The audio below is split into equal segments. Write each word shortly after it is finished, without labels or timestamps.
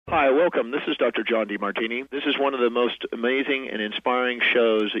Hi, welcome. This is Dr. John DeMartini. This is one of the most amazing and inspiring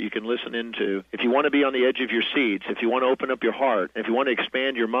shows that you can listen into. If you want to be on the edge of your seats, if you want to open up your heart, if you want to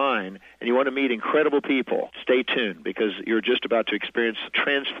expand your mind, and you want to meet incredible people, stay tuned because you're just about to experience a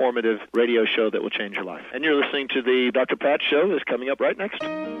transformative radio show that will change your life. And you're listening to the Dr. Pat Show that's coming up right next.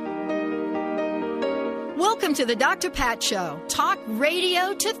 Welcome to the Dr. Pat Show. Talk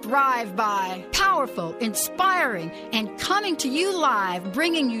radio to thrive by. Powerful, inspiring, and coming to you live,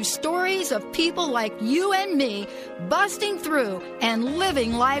 bringing you stories of people like you and me, busting through and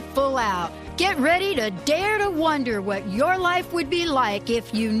living life full out. Get ready to dare to wonder what your life would be like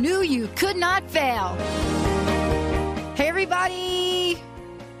if you knew you could not fail. Hey, everybody.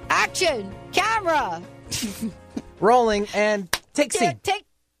 Action. Camera. Rolling and take scene.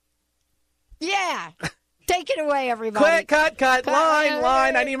 Yeah. Take it away, everybody. Quick, cut.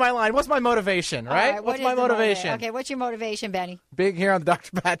 Line. I need my line. What's my motivation, right? What's my motivation? Okay, what's your motivation, Benny? Big here on the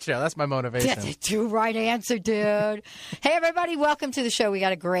Dr. Pat Show. That's my motivation. That's a true right answer, dude. Hey, everybody. Welcome to the show. We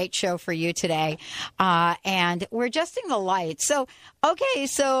got a great show for you today. And we're adjusting the lights. So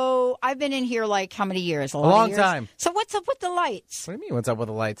I've been in here like how many years? A long time. So what's up with the lights? What do you mean, what's up with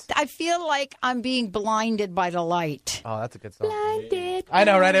the lights? I feel like I'm being blinded by the light. Oh, that's a good song. Blinded. I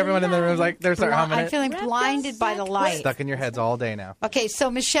know, right? Everyone in the room is like, they're starting humming it. I'm feeling blinded by the light. Stuck in your heads all day now. Okay,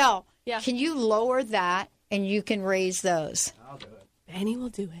 so Michelle, can you lower that and you can raise those? I'll do it. Benny will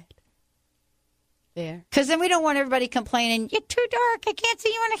do it. There. Because then we don't want everybody complaining, you're too dark, I can't see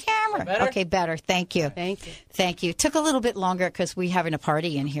you on the camera. Better? Okay, better. Thank you. Thank you. Took a little bit longer because we're having a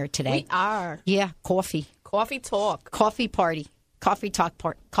party in here today. We are. Yeah, coffee. Coffee talk. Coffee party. Coffee talk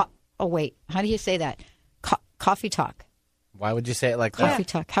part. Oh, wait. How do you say that? Coffee talk. Why would you say it like that? Coffee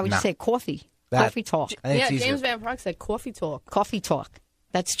talk. How would you say coffee? Coffee talk. Yeah, James Van Park said coffee talk. Coffee talk.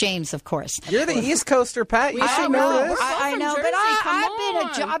 That's James, of course. You're the East Coaster, Pat. You should know this. I know, Jersey.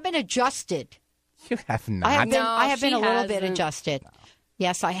 but I've been adjusted. You have not. I have been a little bit hasn't. adjusted.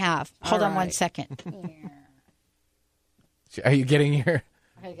 Yes, I have. Hold on 1 second. Are you getting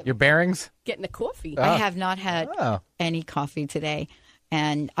your bearings? Getting the coffee. I have not had any coffee today.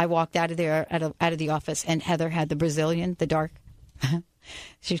 And I walked out of there, out of the office, and Heather had the Brazilian, the dark.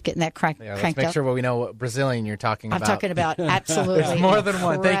 She was getting that cranked let's make up. sure we know what Brazilian you're talking about. I'm talking about absolutely. There's more than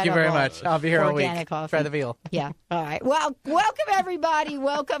one. Thank you very much. I'll be here all week. Organic coffee. Try the veal. Yeah. All right. Well, welcome, everybody.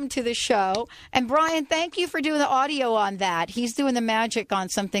 Welcome to the show. And, Brian, thank you for doing the audio on that. He's doing the magic on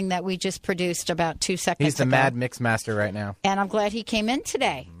something that we just produced about 2 seconds ago. He's the mad mix master right now. And I'm glad he came in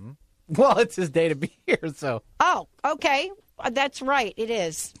today. Mm-hmm. Well, it's his day to be here, so. Oh, okay. That's right. It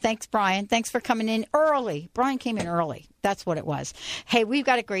is. Thanks, Brian. Thanks for coming in early. Brian came in early. That's what it was. Hey, we've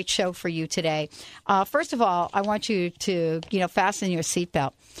got a great show for you today. First of all, I want you to, fasten your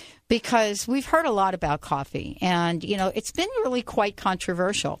seatbelt because we've heard a lot about coffee. And, it's been really quite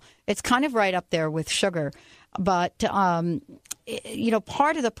controversial. It's kind of right up there with sugar. But, part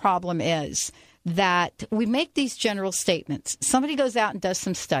of the problem is that we make these general statements. Somebody goes out and does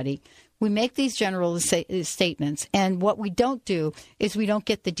some study. We make these general statements, and what we don't do is we don't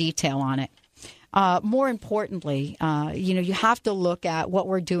get the detail on it. More importantly, you have to look at what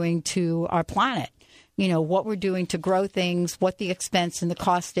we're doing to our planet, what we're doing to grow things, what the expense and the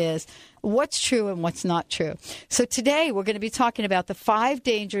cost is, what's true and what's not true. So today we're going to be talking about the 5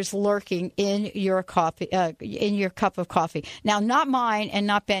 dangers lurking in your coffee, in your cup of coffee. Now, not mine and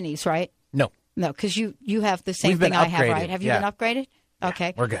not Benny's, right? No, because you have the same thing I have, right? Have you been upgraded?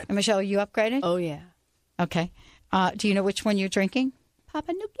 Okay. We're good. And Michelle, are you upgraded? Oh, yeah. Okay. Do you know which one you're drinking?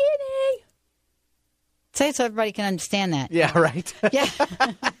 Papua New Guinea. Say it so everybody can understand that. Yeah, right. Yeah.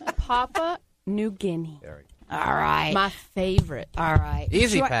 Papua New Guinea. All right. My favorite. All right.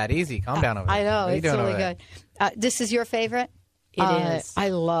 Easy, Pat. Easy. Calm down over there. I know. What are you It's doing really over there? good. This is your favorite? It is. I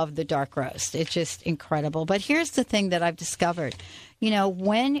love the dark roast. It's just incredible. But here's the thing that I've discovered.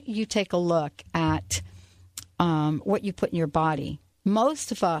 When you take a look at what you put in your body,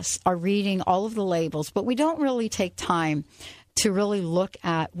 most of us are reading all of the labels, but we don't really take time to really look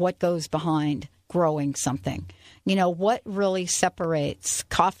at what goes behind growing something. What really separates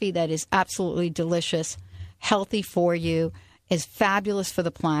coffee that is absolutely delicious, healthy for you, is fabulous for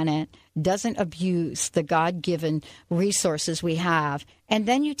the planet, doesn't abuse the God-given resources we have. And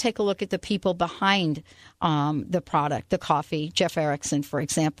then you take a look at the people behind the product, the coffee. Jeff Ericson, for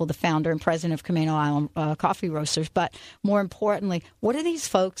example, the founder and president of Camano Island Coffee Roasters. But more importantly, what are these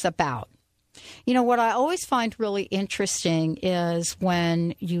folks about? What I always find really interesting is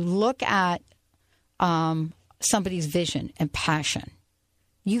when you look at somebody's vision and passion,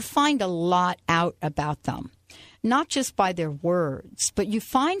 you find a lot out about them. Not just by their words, but you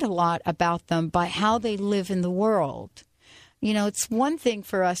find a lot about them by how they live in the world. You know, it's one thing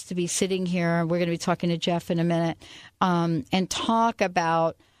for us to be sitting here, and we're going to be talking to Jeff in a minute, and talk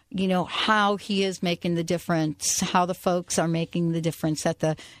about, you know, how he is making the difference, how the folks are making the difference at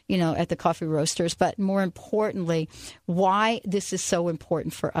the, you know, at the coffee roasters, but more importantly, why this is so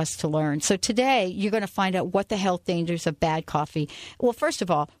important for us to learn. So today, you're going to find out what the health dangers of bad coffee. Well, first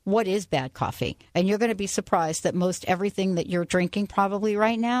of all, what is bad coffee? And you're going to be surprised that most everything that you're drinking probably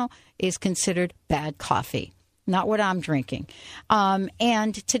right now is considered bad coffee. Not what I'm drinking.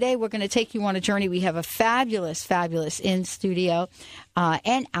 And today we're going to take you on a journey. We have a fabulous, fabulous in-studio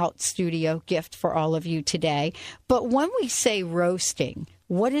and out-studio gift for all of you today. But when we say roasting,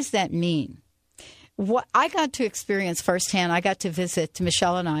 what does that mean? What I got to experience firsthand, I got to visit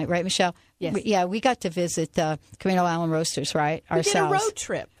Michelle and I, right, Michelle? Yes. We got to visit Camano Allen Roasters, right, ourselves. We did a road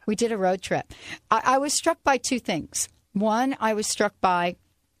trip. We did a road trip. I was struck by two things. One, I was struck by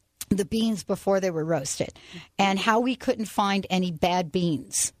the beans before they were roasted, and how we couldn't find any bad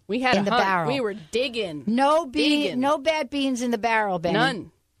beans. We had in the hunt. barrel. We were digging. No bad beans in the barrel, Benny.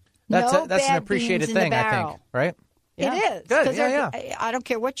 None. That's no an bad appreciated beans in thing, the I barrel. think, right? It is. Good. I don't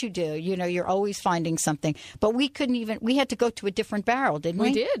care what you do. You know, you're always finding something. But we couldn't even. We had to go to a different barrel, didn't we?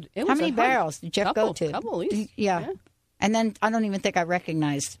 We did. It How was many a barrels did Jeff go to? Couple, at least. Yeah. And then I don't even think I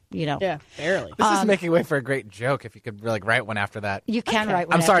recognized. You know. Yeah, barely. This is making way for a great joke if you could like write one after that. You can write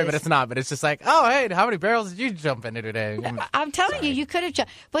one. I'm sorry, after but this. it's not. But it's just like, oh, hey, how many barrels did you jump into today? I'm telling you could have.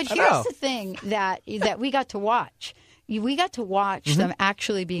 But here's the thing that we got to watch. We got to watch them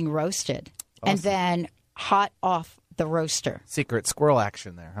actually being roasted and then hot off the roaster. Secret squirrel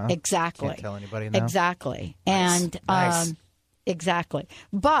action there, huh? Exactly. Can't tell anybody now. Exactly. Nice. And Nice. exactly.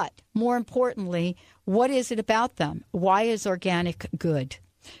 But more importantly, what is it about them? Why is organic good?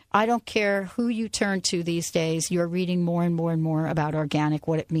 I don't care who you turn to these days. You're reading more and more and more about organic,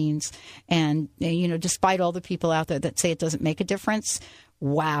 what it means. And, you know, despite all the people out there that say it doesn't make a difference,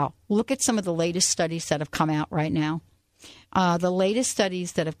 wow. Look at some of the latest studies that have come out right now. The latest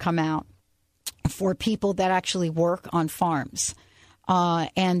studies that have come out for people that actually work on farms.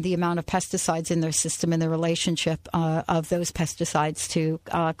 And the amount of pesticides in their system and the relationship of those pesticides to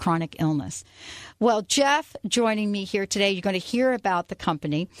chronic illness. Well, Jeff joining me here today, you're going to hear about the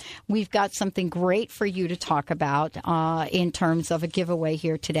company. We've got something great for you to talk about in terms of a giveaway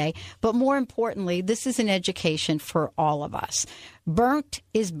here today. But more importantly, this is an education for all of us. Burnt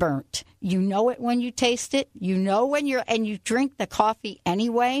is burnt. You know it when you taste it. You know when you drink the coffee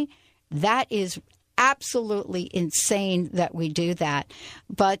anyway. That is absolutely insane that we do that.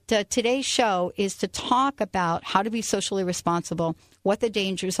 But today's show is to talk about how to be socially responsible, what the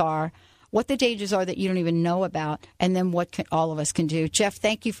dangers are that you don't even know about, and then what all of us can do. Jeff,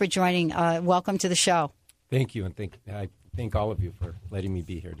 thank you for joining. Welcome to the show. Thank you, and I thank all of you for letting me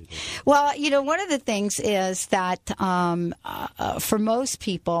be here today. Well, you know, one of the things is that for most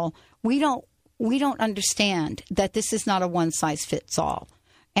people, we don't understand that this is not a one-size-fits-all.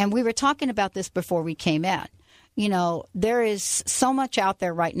 And we were talking about this before we came in. You know, there is so much out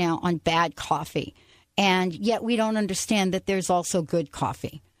there right now on bad coffee, and yet we don't understand that there's also good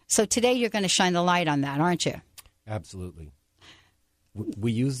coffee. So today you're going to shine the light on that, aren't you? Absolutely.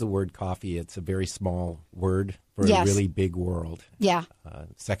 We use the word coffee. It's a very small word for Yes. a really big world. Yeah.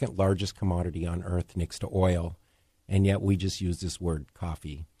 Second largest commodity on earth next to oil, and yet we just use this word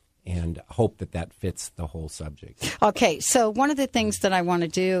coffee and hope that fits the whole subject. Okay, so one of the things that I want to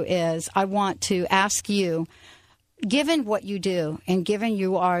do is I want to ask you, given what you do and given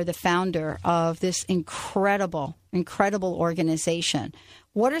you are the founder of this incredible organization,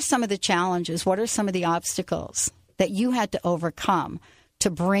 what are some of the challenges, what are some of the obstacles that you had to overcome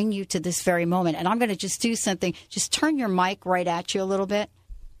to bring you to this very moment? And I'm going to just do something, just turn your mic right at you a little bit.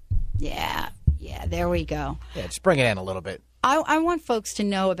 Yeah, there we go. Yeah, just bring it in a little bit. I want folks to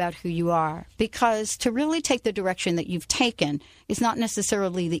know about who you are, because to really take the direction that you've taken is not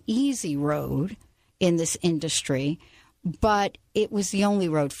necessarily the easy road in this industry, but it was the only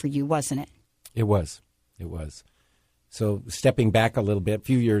road for you, wasn't it? It was. So stepping back a little bit, a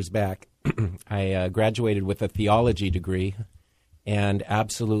few years back, I graduated with a theology degree and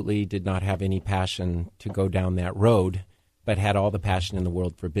absolutely did not have any passion to go down that road, but had all the passion in the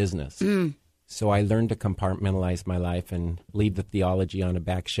world for business. So I learned to compartmentalize my life and leave the theology on a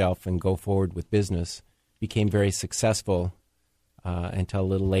back shelf and go forward with business. Became very successful until a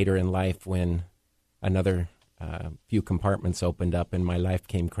little later in life when another few compartments opened up and my life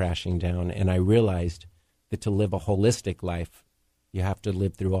came crashing down. And I realized that to live a holistic life, you have to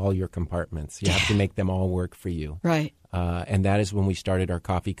live through all your compartments. You have to make them all work for you. Right. And that is when we started our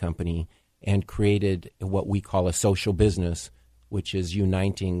coffee company and created what we call a social business, which is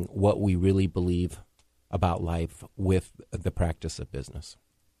uniting what we really believe about life with the practice of business.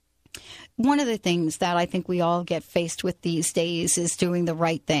 One of the things that I think we all get faced with these days is doing the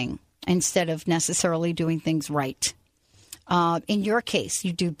right thing instead of necessarily doing things right. In your case,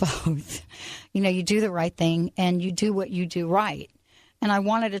 you do both. You do the right thing and you do what you do right. And I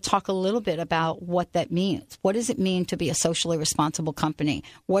wanted to talk a little bit about what that means. What does it mean to be a socially responsible company?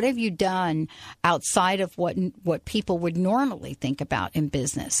 What have you done outside of what people would normally think about in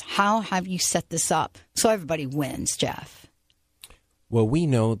business? How have you set this up so everybody wins, Jeff? Well, we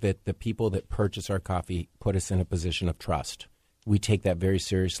know that the people that purchase our coffee put us in a position of trust. We take that very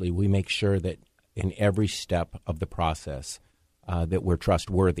seriously. We make sure that in every step of the process that we're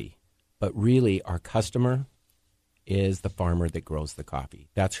trustworthy. But really, our customer is the farmer that grows the coffee.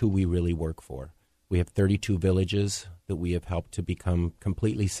 That's who we really work for. We have 32 villages that we have helped to become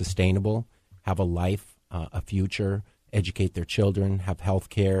completely sustainable, have a life, a future, educate their children, have health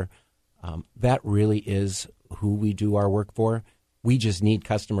care. That really is who we do our work for. We just need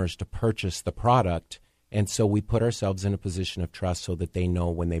customers to purchase the product, and so we put ourselves in a position of trust so that they know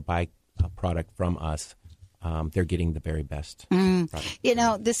when they buy a product from us, they're getting the very best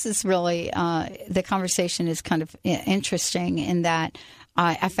product. This is really, the conversation is kind of interesting in that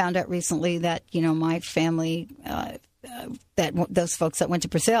I found out recently that, my family, that those folks that went to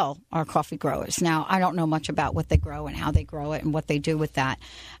Brazil are coffee growers. Now, I don't know much about what they grow and how they grow it and what they do with that.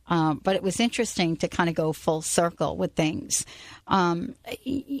 But it was interesting to kind of go full circle with things. All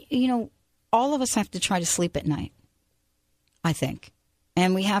of us have to try to sleep at night, I think.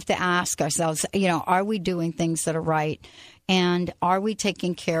 And we have to ask ourselves, are we doing things that are right? And are we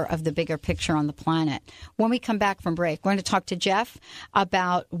taking care of the bigger picture on the planet? When we come back from break, we're going to talk to Jeff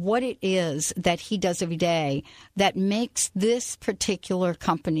about what it is that he does every day that makes this particular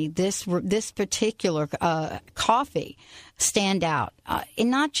company, this particular coffee stand out. And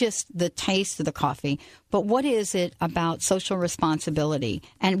not just the taste of the coffee, but what is it about social responsibility?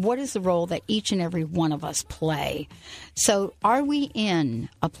 And what is the role that each and every one of us play? So are we in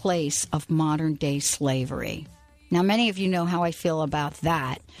a place of modern day slavery? Now, many of you know how I feel about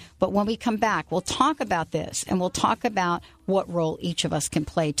that. But when we come back, we'll talk about this, and we'll talk about what role each of us can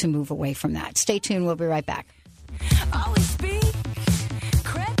play to move away from that. Stay tuned. We'll be right back. Always speak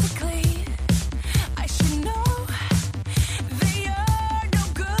critically. I should know they are no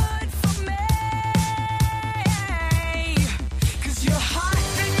good for me. 'Cause you're hot,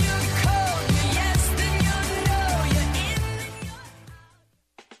 then you're cold. You're yes, then you're no. You're in, then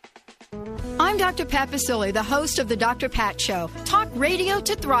you're... I'm Dr. Pat Basile, the host of The Dr. Pat Show. Talk radio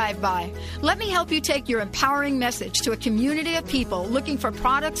to thrive by. Let me help you take your empowering message to a community of people looking for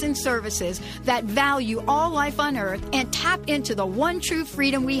products and services that value all life on earth and tap into the one true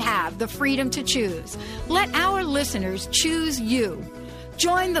freedom we have, the freedom to choose. Let our listeners choose you.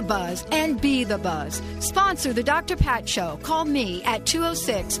 Join the buzz and be the buzz. Sponsor The Dr. Pat Show. Call me at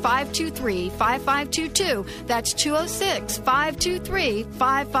 206-523-5522. That's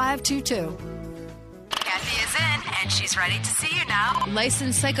 206-523-5522. Kathy is in, and she's ready to see you now.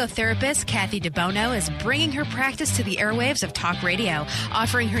 Licensed psychotherapist Kathy DeBono is bringing her practice to the airwaves of talk radio,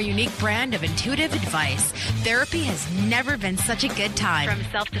 offering her unique brand of intuitive advice. Therapy has never been such a good time. From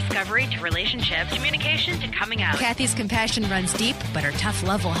self-discovery to relationships, communication to coming out. Kathy's compassion runs deep, but her tough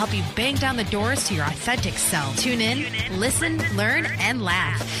love will help you bang down the doors to your authentic self. Tune in, listen, learn, and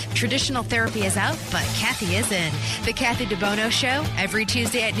laugh. Traditional therapy is out, but Kathy is in. The Kathy DeBono Show, every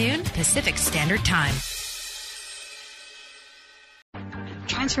Tuesday at noon, Pacific Standard Time.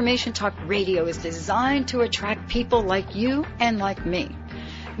 Transformation Talk Radio is designed to attract people like you and like me.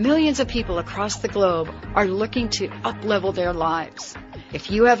 Millions of people across the globe are looking to up-level their lives.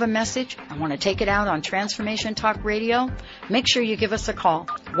 If you have a message and want to take it out on Transformation Talk Radio, make sure you give us a call,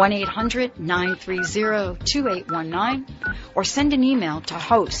 1-800-930-2819, or send an email to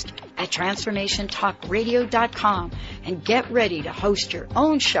host@transformationtalkradio.com and get ready to host your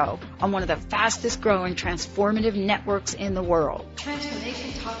own show on one of the fastest growing transformative networks in the world.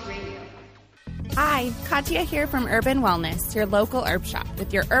 Transformation Talk Radio. Hi, Katya here from Urban Wellness, your local herb shop,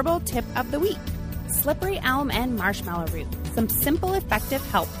 with your herbal tip of the week. Slippery elm and marshmallow root. Some simple, effective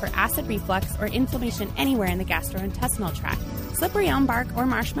help for acid reflux or inflammation anywhere in the gastrointestinal tract. Slippery elm bark or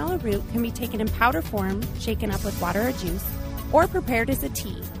marshmallow root can be taken in powder form, shaken up with water or juice, or prepared as a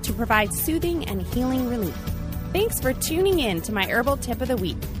tea to provide soothing and healing relief. Thanks for tuning in to my herbal tip of the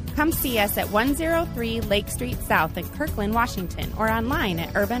week. Come see us at 103 Lake Street South in Kirkland, Washington, or online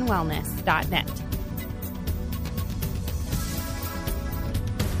at urbanwellness.net.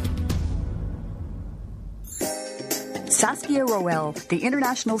 Saskia Roel, the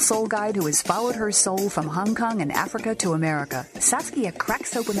international soul guide who has followed her soul from Hong Kong and Africa to America. Saskia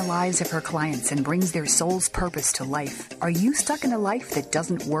cracks open the lives of her clients and brings their soul's purpose to life. Are you stuck in a life that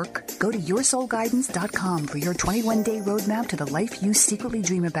doesn't work? Go to yoursoulguidance.com for your 21-day roadmap to the life you secretly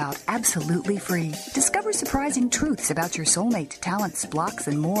dream about, absolutely free. Discover surprising truths about your soulmate, talents, blocks,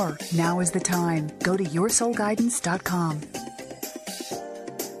 and more. Now is the time. Go to yoursoulguidance.com.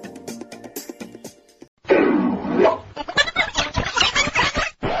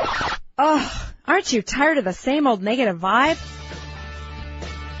 Oh, aren't you tired of the same old negative vibe?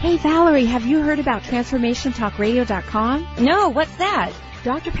 Hey, Valerie, have you heard about TransformationTalkRadio.com? No, what's that?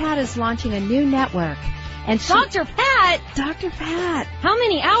 Dr. Pat is launching a new network. And Dr. Pat? Dr. Pat. How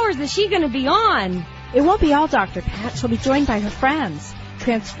many hours is she going to be on? It won't be all Dr. Pat. She'll be joined by her friends,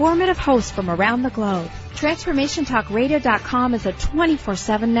 transformative hosts from around the globe. TransformationTalkRadio.com is a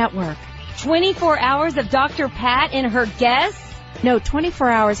 24/7 network. 24 hours of Dr. Pat and her guests? No,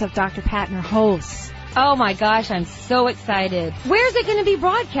 24 hours of Dr. Pat and her hosts. Oh my gosh, I'm so excited. Where's it going to be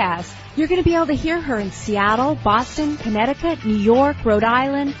broadcast? You're going to be able to hear her in Seattle, Boston, Connecticut, New York, Rhode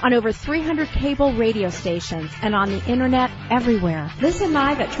Island, on over 300 cable radio stations, and on the internet everywhere. Listen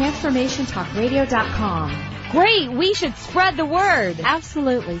live at TransformationTalkRadio.com. Great, we should spread the word.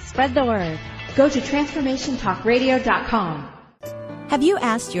 Absolutely, spread the word. Go to TransformationTalkRadio.com. Have you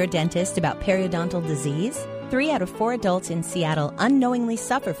asked your dentist about periodontal disease? 3 out of 4 adults in Seattle unknowingly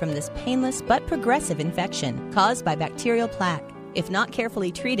suffer from this painless but progressive infection caused by bacterial plaque. If not carefully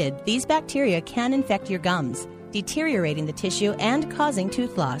treated, these bacteria can infect your gums, deteriorating the tissue and causing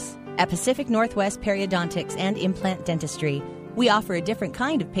tooth loss. At Pacific Northwest Periodontics and Implant Dentistry, we offer a different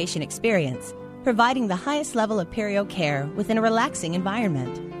kind of patient experience, providing the highest level of perio care within a relaxing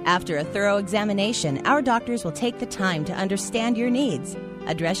environment. After a thorough examination, our doctors will take the time to understand your needs,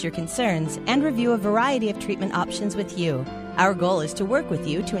 address your concerns, and review a variety of treatment options with you. Our goal is to work with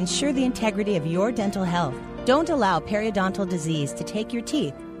you to ensure the integrity of your dental health. Don't allow periodontal disease to take your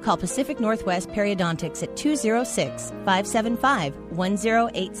teeth. Call Pacific Northwest Periodontics at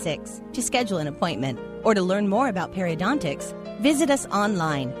 206-575-1086 to schedule an appointment. Or to learn more about periodontics, visit us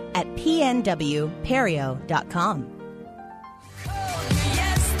online at pnwperio.com.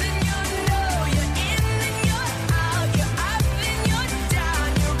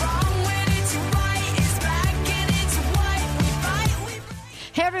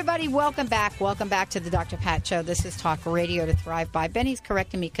 Hey, everybody, welcome back. Welcome back to the Dr. Pat Show. This is Talk Radio to Thrive By. Benny's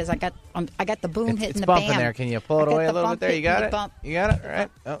correcting me because I got the boom hitting the bam. It's bumping there. Can you pull it away a little bit there? You got it? You got it? All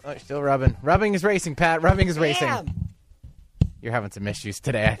right. Oh, still rubbing. Rubbing is racing, Pat. Rubbing is racing. You're having some issues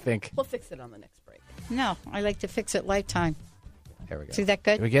today, I think. We'll fix it on the next break. No, I like to fix it lifetime. There we go. See that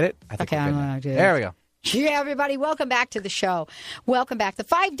good? Did we get it? I think I'm going to do it. There we go. Yeah, everybody, welcome back to the show. Welcome back. The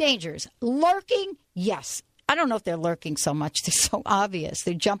 5 dangers. Lurking, yes. I don't know if they're lurking so much. They're so obvious.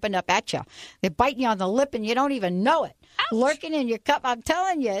 They're jumping up at you. They're biting you on the lip and you don't even know it. Ouch. Lurking in your cup. I'm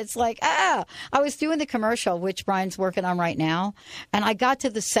telling you, it's like, I was doing the commercial, which Brian's working on right now, and I got to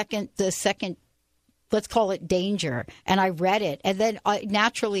the second, let's call it danger, and I read it. And then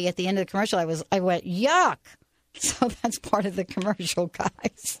naturally at the end of the commercial, I went, yuck. So that's part of the commercial,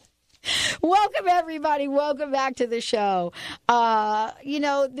 guys. Welcome, everybody. Welcome back to the show.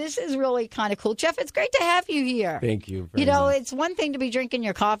 This is really kind of cool. Jeff, it's great to have you here. Thank you. Very much. It's one thing to be drinking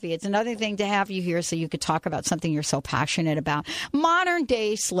your coffee. It's another thing to have you here so you could talk about something you're so passionate about. Modern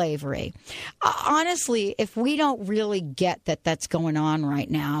day slavery. Honestly, if we don't really get that that's going on right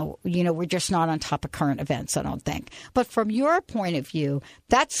now, we're just not on top of current events, I don't think. But from your point of view,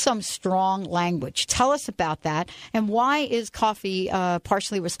 that's some strong language. Tell us about that. And why is coffee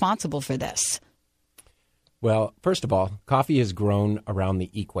partially responsible for this? Well, first of all, coffee is grown around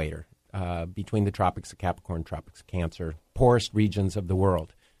the equator, between the tropics of Capricorn, tropics of Cancer, poorest regions of the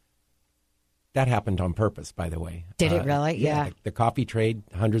world. That happened on purpose, by the way. Did it really? Yeah. The coffee trade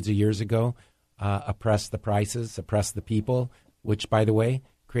hundreds of years ago oppressed the prices, oppressed the people, which, by the way,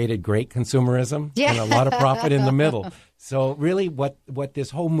 created great consumerism and a lot of profit in the middle. So really what this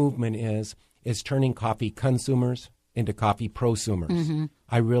whole movement is turning coffee consumers into coffee prosumers. Mm-hmm.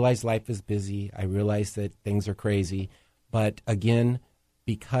 I realize life is busy. I realize that things are crazy. But again,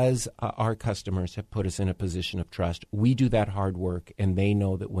 because our customers have put us in a position of trust, we do that hard work, and they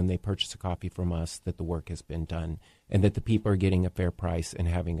know that when they purchase a coffee from us, that the work has been done and that the people are getting a fair price and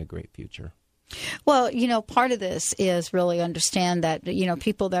having a great future. Well, part of this is really understand that,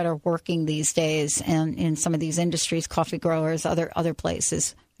 people that are working these days and in some of these industries, coffee growers, other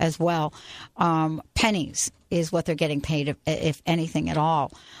places as well, pennies is what they're getting paid, if anything at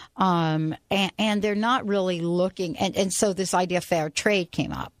all. And they're not really looking. And so this idea of fair trade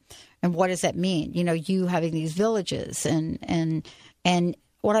came up. And what does that mean? You having these villages and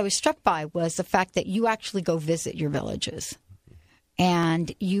what I was struck by was the fact that you actually go visit your villages.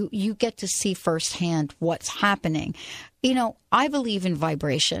 And you get to see firsthand what's happening. I believe in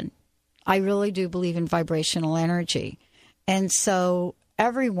vibration. I really do believe in vibrational energy. And so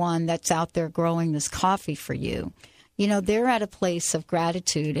everyone that's out there growing this coffee for you, they're at a place of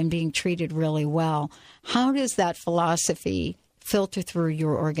gratitude and being treated really well. How does that philosophy filter through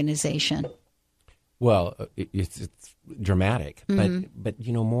your organization? Well, it's dramatic. But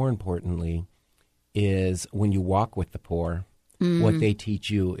more importantly is when you walk with the poor, what they teach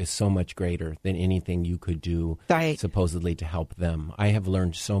you is so much greater than anything you could do supposedly to help them. I have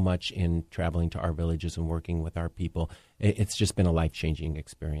learned so much in traveling to our villages and working with our people. It's just been a life-changing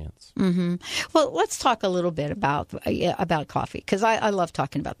experience. Mm-hmm. Well, let's talk a little bit about coffee, because I love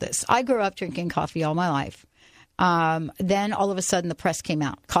talking about this. I grew up drinking coffee all my life. Then all of a sudden the press came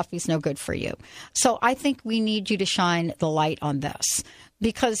out. Coffee's no good for you. So I think we need you to shine the light on this,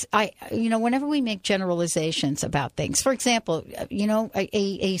 because whenever we make generalizations about things, for example,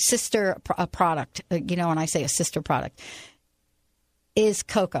 a sister product, and I say a sister product is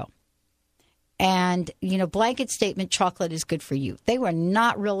cocoa. And, blanket statement, chocolate is good for you. They were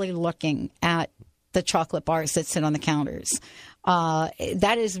not really looking at the chocolate bars that sit on the counters.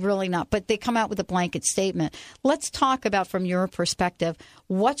 That is really not, but they come out with a blanket statement. Let's talk about, from your perspective,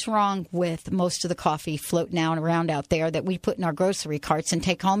 what's wrong with most of the coffee floating around out there that we put in our grocery carts and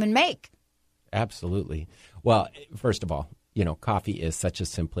take home and make? Absolutely. Well, first of all, coffee is such a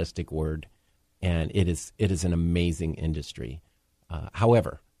simplistic word, and it is an amazing industry.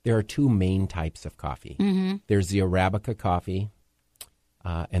 However, there are two main types of coffee. Mm-hmm. There's the Arabica coffee,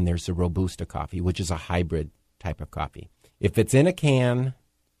 and there's the Robusta coffee, which is a hybrid type of coffee. If it's in a can,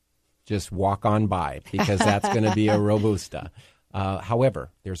 just walk on by, because that's going to be a Robusta.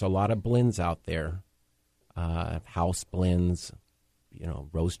 However, there's a lot of blends out there, house blends,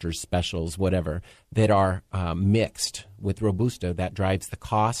 roasters, specials, whatever, that are mixed with Robusta. That drives the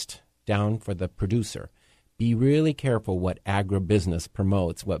cost down for the producer. Be really careful what agribusiness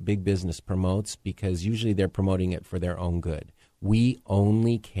promotes, what big business promotes, because usually they're promoting it for their own good. We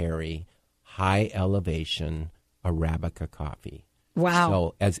only carry high elevation Arabica coffee.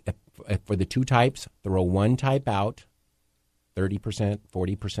 Wow. So for the two types, throw one type out, 30%,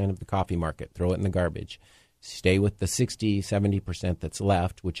 40% of the coffee market, throw it in the garbage. Stay with the 60, 70% that's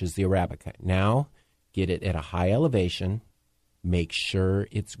left, which is the Arabica. Now, get it at a high elevation. Make sure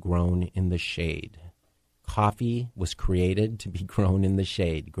it's grown in the shade. Coffee was created to be grown in the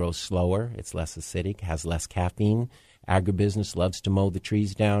shade. It grows slower, it's less acidic, has less caffeine. Agribusiness loves to mow the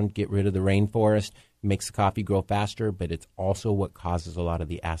trees down, get rid of the rainforest, makes the coffee grow faster, but it's also what causes a lot of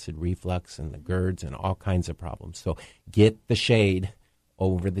the acid reflux and the GERDs and all kinds of problems. So get the shade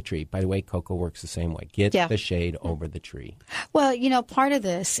over the tree. By the way, cocoa works the same way. Get the shade over the tree. Well, part of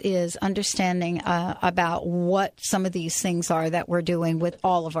this is understanding about what some of these things are that we're doing with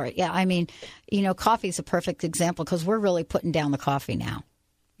all of our, coffee is a perfect example, because we're really putting down the coffee now.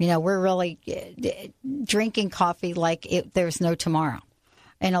 We're really drinking coffee like there's no tomorrow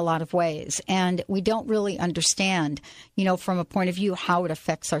in a lot of ways. And we don't really understand, from a point of view, how it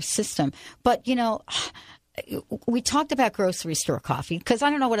affects our system. But, we talked about grocery store coffee, because I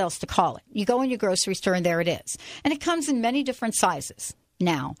don't know what else to call it. You go in your grocery store and there it is. And it comes in many different sizes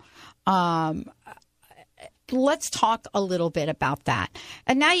now. Let's talk a little bit about that.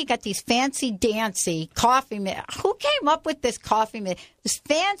 And now you got these fancy-dancy coffee. Who came up with this this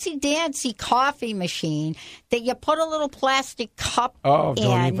fancy-dancy coffee machine that you put a little plastic cup in? Oh,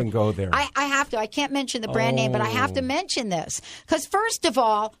 don't even go there. I have to. I can't mention the brand name, but I have to mention this. Because first of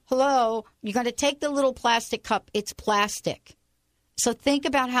all, you're going to take the little plastic cup. It's plastic. So think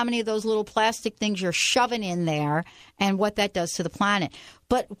about how many of those little plastic things you're shoving in there and what that does to the planet.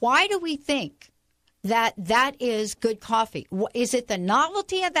 But why do we think that is good coffee? Is it the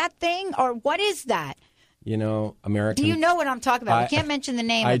novelty of that thing, or what is that? Americans... Do you know what I'm talking about? I can't mention the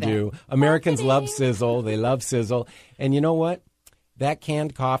name of it. I do. Americans love sizzle. They love sizzle. And you know what? That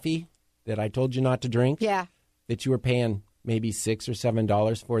canned coffee that I told you not to drink, that you were paying maybe $6 or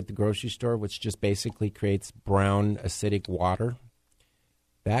 $7 for at the grocery store, which just basically creates brown acidic water,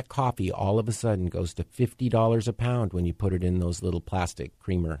 that coffee all of a sudden goes to $50 a pound when you put it in those little plastic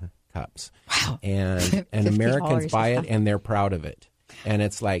creamer cups. Wow. And Americans buy it, and they're proud of it. And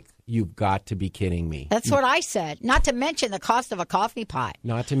it's like, you've got to be kidding me. That's what I said. Not to mention the cost of a coffee pot.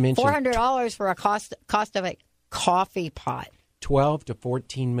 Not to mention $400 for a cost of a coffee pot. 12 to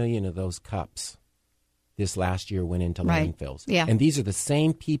 14 million of those cups this last year went into landfills. Yeah. And these are the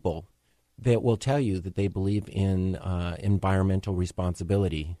same people that will tell you that they believe in environmental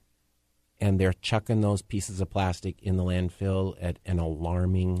responsibility, and they're chucking those pieces of plastic in the landfill at an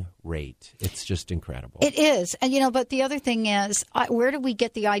alarming rate. It's just incredible. It is. And, but the other thing is, where do we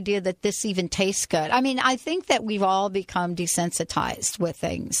get the idea that this even tastes good? I mean, I think that we've all become desensitized with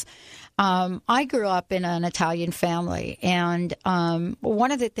things. I grew up in an Italian family, and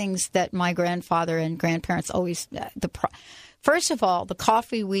one of the things that my grandfather and grandparents always, first of all, the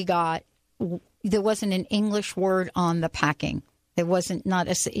coffee we got, there wasn't an English word on the packing. It wasn't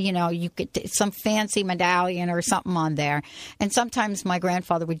you could some fancy medallion or something on there. And sometimes my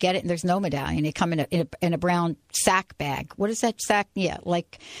grandfather would get it and there's no medallion. It come in a brown sack bag. What is that sack? Yeah.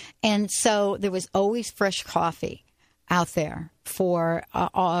 And so there was always fresh coffee out there for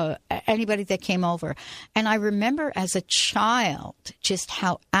anybody that came over. And I remember as a child just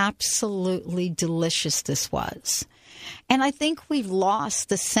how absolutely delicious this was. And I think we've lost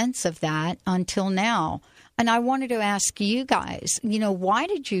the sense of that until now. And I wanted to ask you guys, why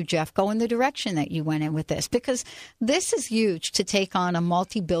did you, Jeff, go in the direction that you went in with this? Because this is huge to take on a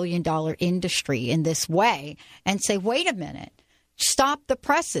multi-billion-dollar industry in this way and say, wait a minute, stop the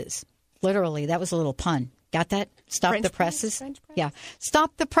presses. Literally, that was a little pun. Got that? Stop the presses? French press? Yeah.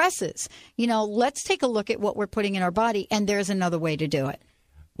 Stop the presses. Let's take a look at what we're putting in our body, and there's another way to do it.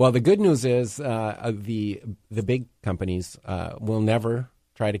 Well, the good news is the big companies will never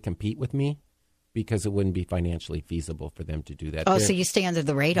try to compete with me, because it wouldn't be financially feasible for them to do that. Oh, so you stay under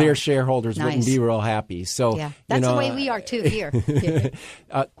the radar. Their shareholders wouldn't be real happy. So yeah, that's the way we are too here.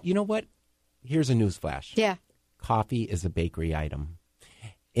 You know what? Here's a news flash. Yeah. Coffee is a bakery item.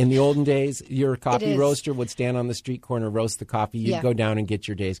 In the olden days, your coffee roaster would stand on the street corner, roast the coffee. You'd go down and get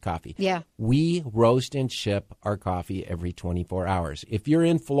your day's coffee. Yeah. We roast and ship our coffee every 24 hours. If you're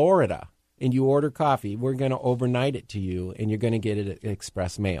in Florida and you order coffee, we're going to overnight it to you, and you're going to get it at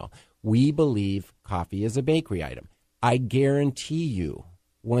express mail. We believe coffee is a bakery item. I guarantee you,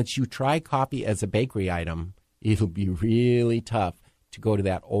 once you try coffee as a bakery item, it'll be really tough to go to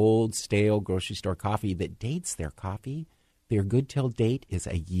that old, stale grocery store coffee that dates their coffee. Their good till date is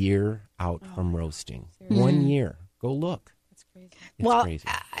a year out from roasting. Seriously? 1 year. Go look. That's crazy. It's crazy.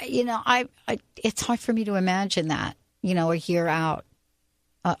 It's hard for me to imagine that, a year out.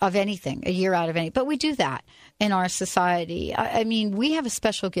 Of anything, a year out of any. But we do that in our society. I mean, we have a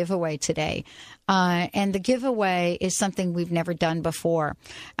special giveaway today. And the giveaway is something we've never done before.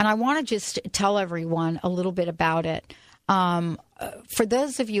 And I want to just tell everyone a little bit about it. For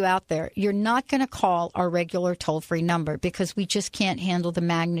those of you out there, you're not going to call our regular toll-free number because we just can't handle the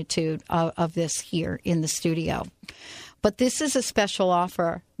magnitude of this here in the studio. But this is a special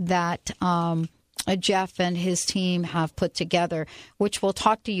offer that Jeff and his team have put together, which we'll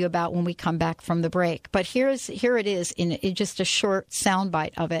talk to you about when we come back from the break. But here it is in just a short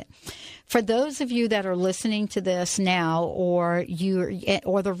soundbite of it. For those of you that are listening to this now, or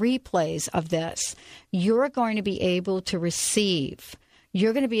the replays of this, you're going to be able to receive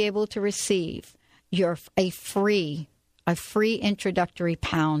a free introductory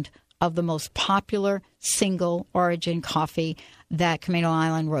pound of the most popular single origin coffee that Camano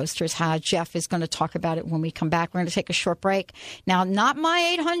Island Roasters had. Jeff is going to talk about it when we come back. We're going to take a short break. Now, not my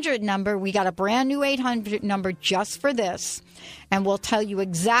 800 number. We got a brand new 800 number just for this. And we'll tell you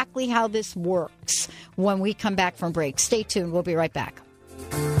exactly how this works when we come back from break. Stay tuned. We'll be right back.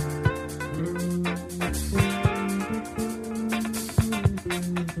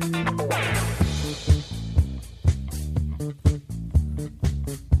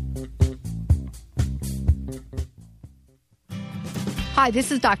 Hi,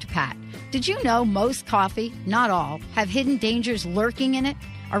 this is Dr. Pat. Did you know most coffee, not all, have hidden dangers lurking in it?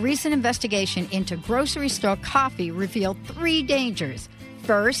 A recent investigation into grocery store coffee revealed 3 dangers.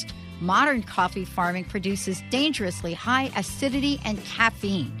 First, modern coffee farming produces dangerously high acidity and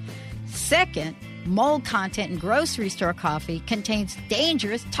caffeine. Second, mold content in grocery store coffee contains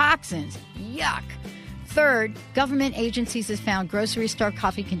dangerous toxins. Yuck! Third, government agencies have found grocery store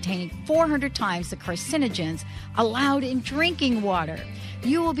coffee containing 400 times the carcinogens allowed in drinking water.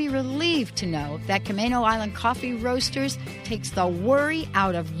 You will be relieved to know that Camano Island Coffee Roasters takes the worry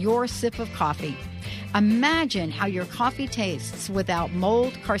out of your sip of coffee. Imagine how your coffee tastes without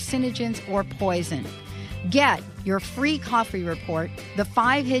mold, carcinogens, or poison. Get your free coffee report, The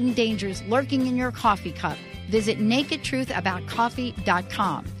 5 Hidden Dangers Lurking in Your Coffee Cup. Visit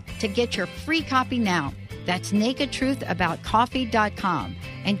nakedtruthaboutcoffee.com to get your free copy now. That's nakedtruthaboutcoffee.com.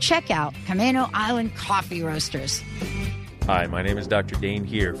 And check out Camano Island Coffee Roasters. Hi, my name is Dr. Dane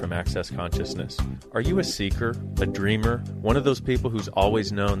here from Access Consciousness. Are you a seeker, a dreamer, one of those people who's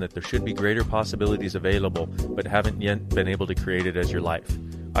always known that there should be greater possibilities available but haven't yet been able to create it as your life?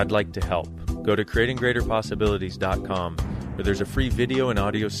 I'd like to help. Go to creatinggreaterpossibilities.com. where there's a free video and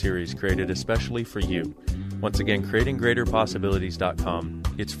audio series created especially for you. Once again, creatinggreaterpossibilities.com.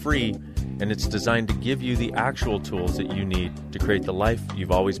 It's free, and it's designed to give you the actual tools that you need to create the life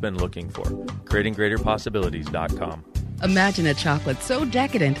you've always been looking for. creatinggreaterpossibilities.com. Imagine a chocolate so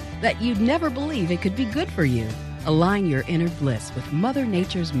decadent that you'd never believe it could be good for you. Align your inner bliss with Mother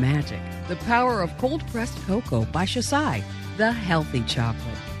Nature's magic. The power of cold-pressed cocoa by Shasai, the healthy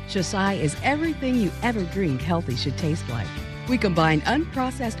chocolate. Shasai is everything you ever dreamed healthy should taste like. We combine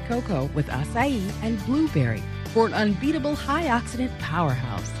unprocessed cocoa with acai and blueberry for an unbeatable high-oxidant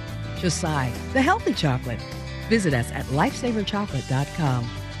powerhouse. Shasai, the healthy chocolate. Visit us at lifesaverchocolate.com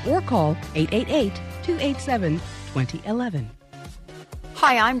or call 888-287-2011.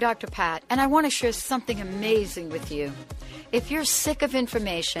 Hi, I'm Dr. Pat, and I want to share something amazing with you. If you're sick of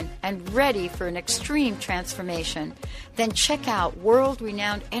information and ready for an extreme transformation, then check out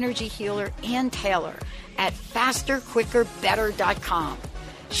world-renowned energy healer Ann Taylor at fasterquickerbetter.com.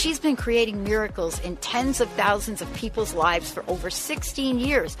 She's been creating miracles in tens of thousands of people's lives for over 16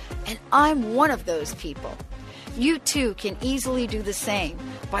 years, and I'm one of those people. You too can easily do the same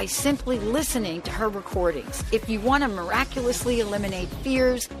by simply listening to her recordings. If you want to miraculously eliminate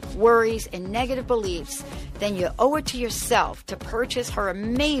fears, worries, and negative beliefs, then you owe it to yourself to purchase her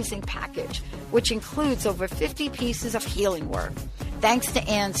amazing package, which includes over 50 pieces of healing work. Thanks to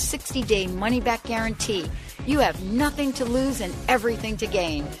Ann's 60-day money-back guarantee, you have nothing to lose and everything to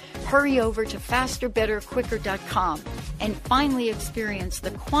gain. Hurry over to fasterbetterquicker.com and finally experience the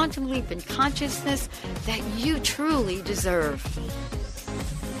quantum leap in consciousness that you truly deserve.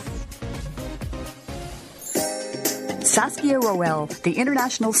 Saskia Roel, the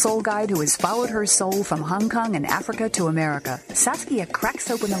international soul guide who has followed her soul from Hong Kong and Africa to America. Saskia cracks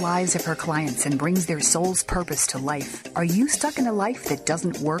open the lives of her clients and brings their soul's purpose to life. Are you stuck in a life that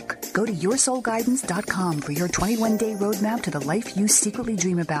doesn't work? Go to yoursoulguidance.com for your 21-day roadmap to the life you secretly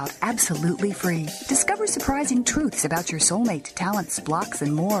dream about, absolutely free. Discover surprising truths about your soulmate, talents, blocks,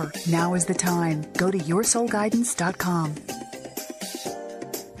 and more. Now is the time. Go to yoursoulguidance.com.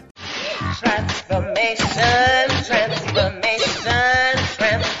 Transformation,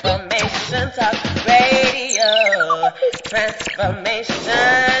 talk radio.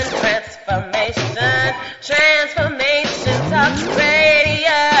 Transformation, talk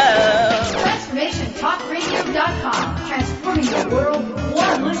radio. TransformationTalkRadio.com. Transforming your world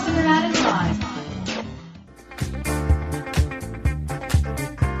one listener at a time.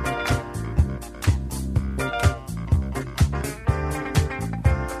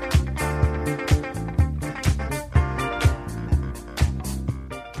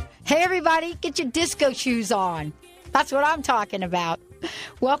 Hey, everybody, get your disco shoes on. That's what I'm talking about.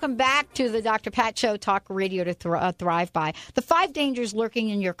 Welcome back to the Dr. Pat Show, talk radio to thrive by. The 5 dangers lurking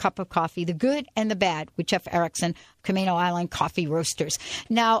in your cup of coffee, the good and the bad, with Jeff Ericson, Camano Island Coffee Roasters.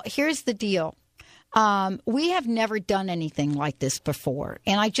 Now, here's the deal. We have never done anything like this before,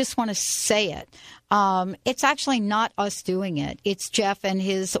 and I just want to say it. It's actually not us doing it. It's Jeff and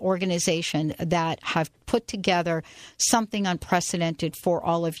his organization that have put together something unprecedented for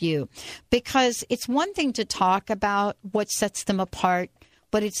all of you. Because it's one thing to talk about what sets them apart,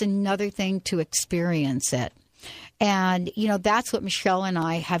 but it's another thing to experience it. And, you know, that's what Michelle and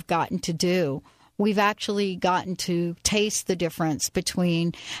I have gotten to do. We've actually gotten to taste the difference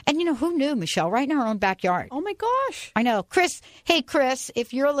between, and you know, who knew, Michelle, right in our own backyard. Oh my gosh. I know. Chris, hey, Chris,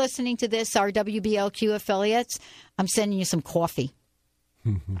 if you're listening to this, our WBLQ affiliates, I'm sending you some coffee.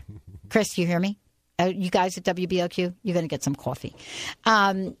 Chris, you hear me? You guys at WBLQ, you're going to get some coffee.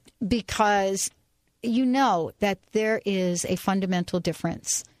 Because you know that there is a fundamental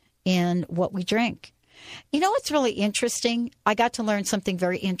difference in what we drink. You know what's really interesting? I got to learn something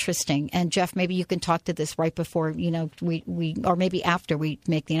very interesting. And Jeff, maybe you can talk to this right before, you know, we or maybe after we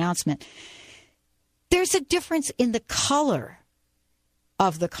make the announcement. There's a difference in the color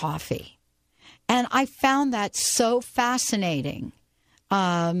of the coffee. And I found that so fascinating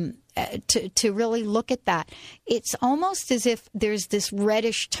to really look at that. It's almost as if there's this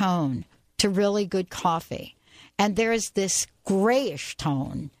reddish tone to really good coffee. And there's this grayish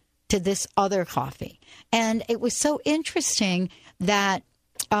tone to this other coffee. And it was so interesting that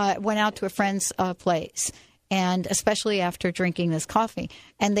I went out to a friend's place, and especially after drinking this coffee,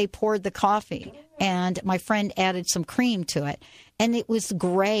 and they poured the coffee, and my friend added some cream to it, and it was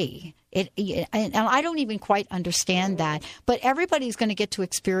gray. And I don't even quite understand that, but everybody's going to get to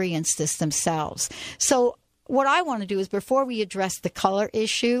experience this themselves. So what I want to do is, before we address the color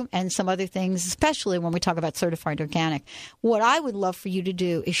issue and some other things, especially when we talk about certified organic, what I would love for you to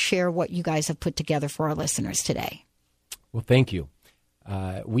do is share what you guys have put together for our listeners today. Well, thank you.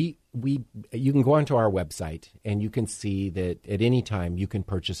 You can go onto our website and you can see that at any time you can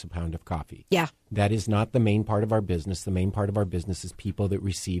purchase a pound of coffee. Yeah. That is not the main part of our business. The main part of our business is people that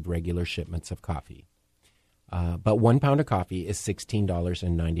receive regular shipments of coffee. But 1 pound of coffee is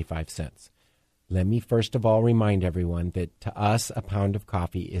 $16.95. Let me first of all remind everyone that to us, a pound of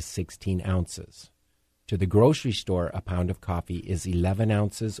coffee is 16 ounces. To the grocery store, a pound of coffee is 11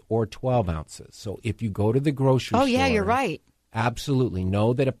 ounces or 12 ounces. So if you go to the grocery store... Oh, yeah, you're right. Absolutely.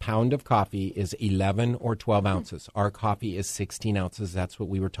 Know that a pound of coffee is 11 or 12 ounces. Our coffee is 16 ounces. That's what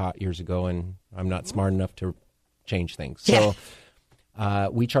we were taught years ago, and I'm not smart enough to change things. So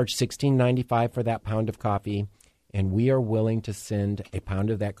we charge $16.95 for that pound of coffee, and we are willing to send a pound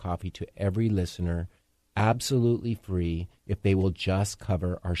of that coffee to every listener absolutely free if they will just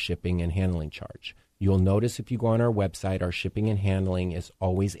cover our shipping and handling charge. You'll notice if you go on our website, our shipping and handling is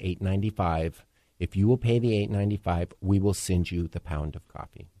always $8.95. If you will pay the $8.95, we will send you the pound of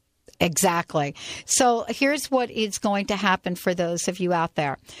coffee. Exactly. So here's what is going to happen for those of you out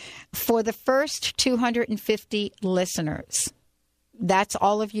there. For the first 250 listeners, that's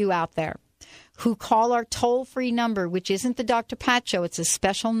all of you out there, who call our toll-free number, which isn't the Dr. Pat Show. It's a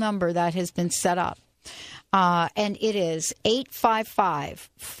special number that has been set up. And it is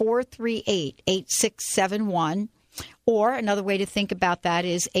 855-438-8671. Or another way to think about that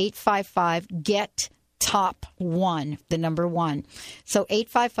is 855-GET-TOP-1, the number 1. So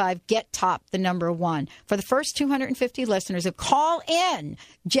 855-GET-TOP, the number 1. For the first 250 listeners who call in,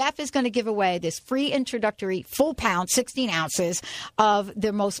 Jeff is going to give away this free introductory full pound, 16 ounces, of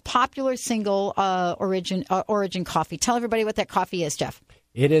their most popular single origin coffee. Tell everybody what that coffee is, Jeff.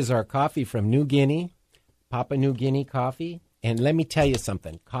 It is our coffee from New Guinea, Papua New Guinea coffee. And let me tell you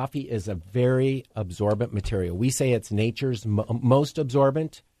something. Coffee is a very absorbent material. We say it's nature's most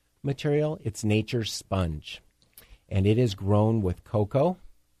absorbent material. It's nature's sponge. And it is grown with cocoa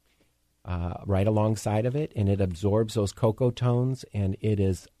right alongside of it. And it absorbs those cocoa tones. And it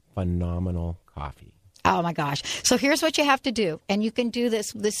is phenomenal coffee. Oh, my gosh. So here's what you have to do. And you can do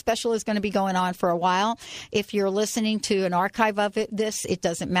this. This special is going to be going on for a while. If you're listening to an archive of it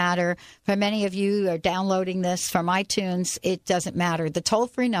doesn't matter. For many of you who are downloading this from iTunes, it doesn't matter. The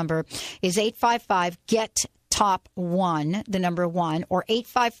toll-free number is 855-GET-TOP-1, the number 1, or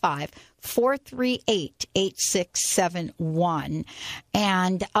 855-438-8671.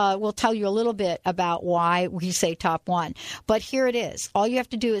 And we'll tell you a little bit about why we say top 1. But here it is. All you have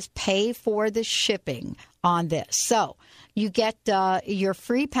to do is pay for the shipping on this. So you get your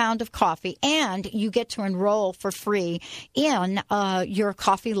free pound of coffee, and you get to enroll for free in your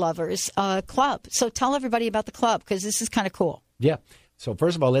Coffee Lovers Club. So tell everybody about the club, because this is kind of cool. Yeah. So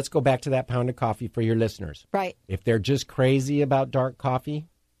first of all, let's go back to that pound of coffee for your listeners. Right. If they're just crazy about dark coffee,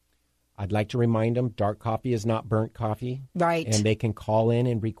 I'd like to remind them dark coffee is not burnt coffee. Right. And they can call in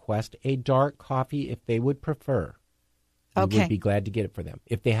and request a dark coffee if they would prefer. We would be glad to get it for them.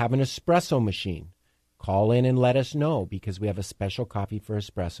 If they have an espresso machine, call in and let us know, because we have a special coffee for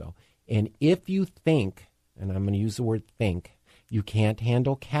espresso. And if you think, and I'm going to use the word think, you can't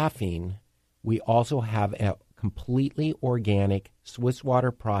handle caffeine, we also have a completely organic Swiss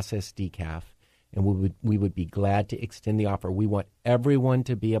water processed decaf, and we would be glad to extend the offer. We want everyone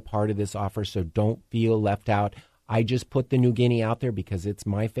to be a part of this offer, so don't feel left out. I just put the New Guinea out there because it's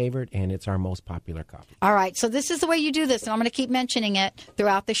my favorite and it's our most popular coffee. All right, so this is the way you do this, and I'm going to keep mentioning it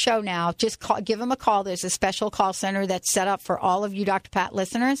throughout the show now. Just give them a call. There's a special call center that's set up for all of you Dr. Pat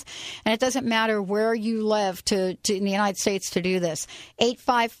listeners, and it doesn't matter where you live in the United States to do this.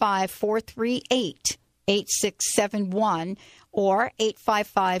 855-438-8671 or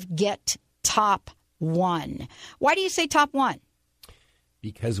 855-GET-TOP-1. Why do you say top 1?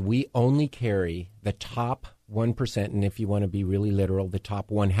 Because we only carry the top 1%, and if you want to be really literal, the top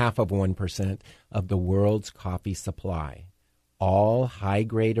 1/2 of 1% of the world's coffee supply. All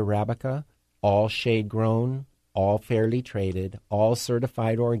high-grade Arabica, all shade-grown, all fairly traded, all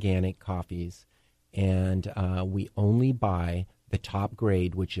certified organic coffees, and we only buy the top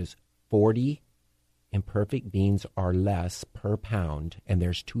grade, which is 40 imperfect beans or less per pound, and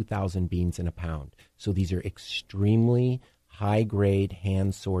there's 2,000 beans in a pound. So these are extremely high-grade,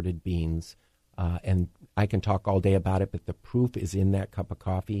 hand-sorted beans, and I can talk all day about it, but the proof is in that cup of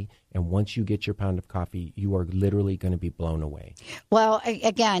coffee, and once you get your pound of coffee, you are literally going to be blown away. Well,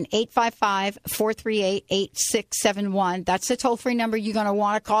 again, 855-438-8671. That's the toll-free number you're going to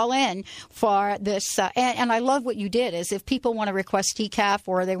want to call in for this. And I love what you did, is if people want to request decaf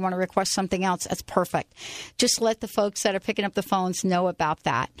or they want to request something else, that's perfect. Just let the folks that are picking up the phones know about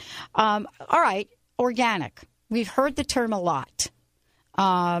that. All right, organic. We've heard the term a lot.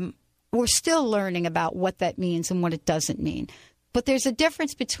 We're still learning about what that means and what it doesn't mean. But there's a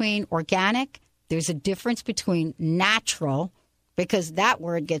difference between organic, there's a difference between natural, because that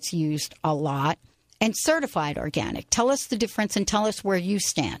word gets used a lot, and certified organic. Tell us the difference and tell us where you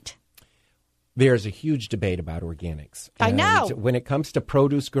stand. There's a huge debate about organics. I know. When it comes to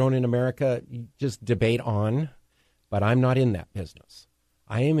produce grown in America, you just debate on, but I'm not in that business.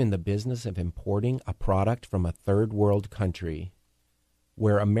 I am in the business of importing a product from a third world country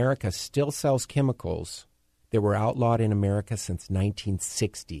where America still sells chemicals that were outlawed in America since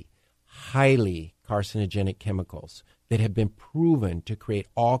 1960, highly carcinogenic chemicals that have been proven to create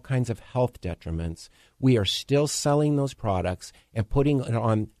all kinds of health detriments. We are still selling those products and putting it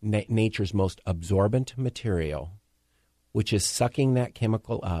on nature's most absorbent material, which is sucking that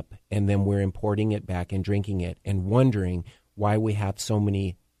chemical up, and then we're importing it back and drinking it and wondering why we have so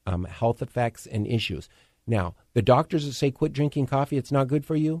many health effects and issues. Now, the doctors that say quit drinking coffee, it's not good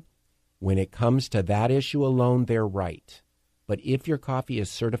for you, when it comes to that issue alone, they're right. But if your coffee is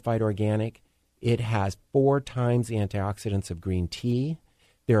certified organic, it has 4 times the antioxidants of green tea.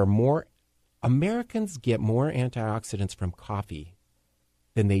 Americans get more antioxidants from coffee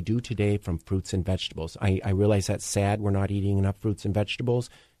than they do today from fruits and vegetables. I realize that's sad. We're not eating enough fruits and vegetables.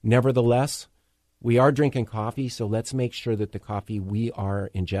 Nevertheless, we are drinking coffee, so let's make sure that the coffee we are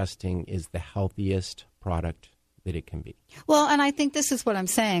ingesting is the healthiest product that it can be. Well, and I think this is what I'm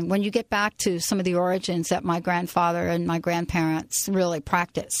saying. When you get back to some of the origins that my grandfather and my grandparents really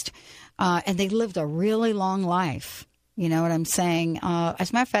practiced, and they lived a really long life. You know what I'm saying? As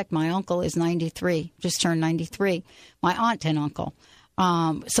a matter of fact, my uncle is 93, just turned 93. My aunt and uncle.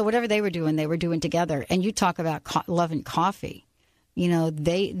 So whatever they were doing together. And you talk about loving coffee. You know,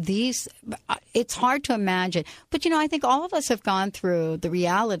 it's hard to imagine. But, I think all of us have gone through the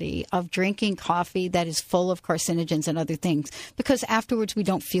reality of drinking coffee that is full of carcinogens and other things because afterwards we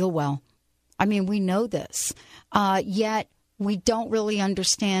don't feel well. I mean, we know this. Yet we don't really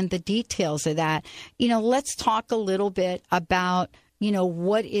understand the details of that. Let's talk a little bit about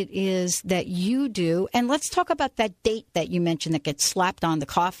what it is that you do. And let's talk about that date that you mentioned that gets slapped on the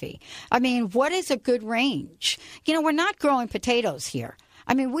coffee. I mean, what is a good range? We're not growing potatoes here.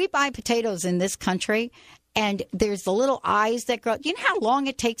 I mean, we buy potatoes in this country, and there's the little eyes that grow. You know how long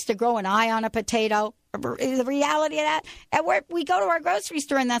it takes to grow an eye on a potato? The reality of that? And we go to our grocery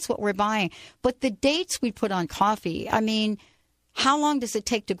store, and that's what we're buying. But the dates we put on coffee, I mean, how long does it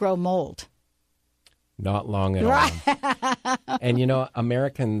take to grow mold? Not long at all. And,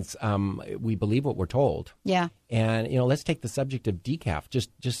 Americans, we believe what we're told. Yeah. And, let's take the subject of decaf,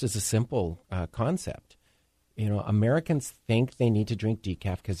 just as a simple concept. Americans think they need to drink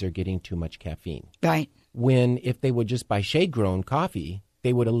decaf because they're getting too much caffeine. Right. When if they would just buy shade-grown coffee,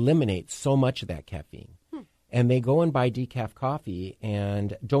 they would eliminate so much of that caffeine. And they go and buy decaf coffee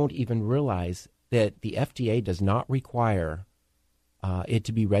and don't even realize that the FDA does not require it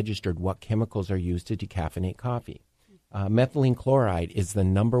to be registered what chemicals are used to decaffeinate coffee. Methylene chloride is the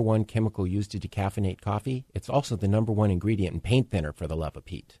number one chemical used to decaffeinate coffee. It's also the number one ingredient in paint thinner, for the love of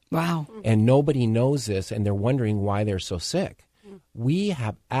Pete. Wow. And nobody knows this, and they're wondering why they're so sick. We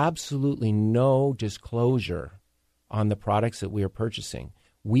have absolutely no disclosure on the products that we are purchasing.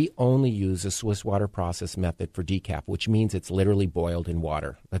 We only use a Swiss water process method for decaf, which means it's literally boiled in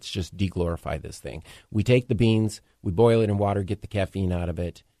water. Let's just deglorify this thing. We take the beans, we boil it in water, get the caffeine out of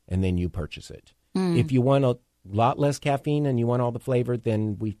it, and then you purchase it. If you want a lot less caffeine and you want all the flavor,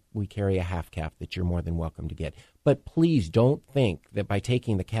 then we carry a half calf that you're more than welcome to get. But please don't think that by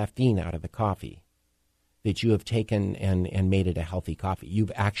taking the caffeine out of the coffee that you have taken and made it a healthy coffee.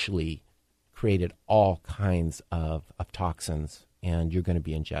 You've actually created all kinds of toxins, and you're going to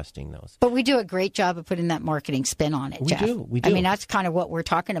be ingesting those. But we do a great job of putting that marketing spin on it, Jeff. We do. I mean, that's kind of what we're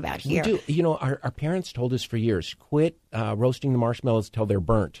talking about here. We do. Our parents told us for years, quit roasting the marshmallows till they're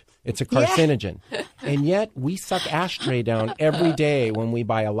burnt. It's a carcinogen. Yeah. And yet we suck ashtray down every day when we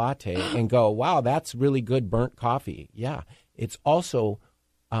buy a latte and go, wow, that's really good burnt coffee. Yeah. It's also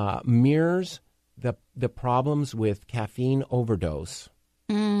mirrors the problems with caffeine overdose.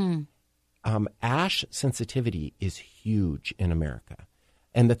 Ash sensitivity is huge in America.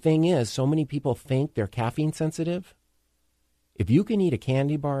 And the thing is, so many people think they're caffeine sensitive. If you can eat a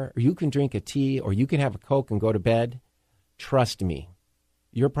candy bar, or you can drink a tea, or you can have a Coke and go to bed, trust me,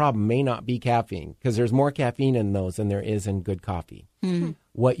 your problem may not be caffeine, because there's more caffeine in those than there is in good coffee.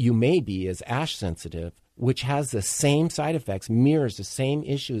 What you may be is ash sensitive, which has the same side effects, mirrors the same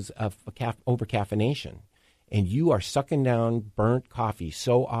issues of over-caffeination. And you are sucking down burnt coffee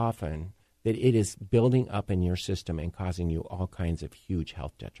so often that it is building up in your system and causing you all kinds of huge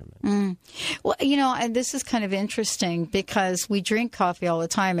health detriment. Well, and this is kind of interesting because we drink coffee all the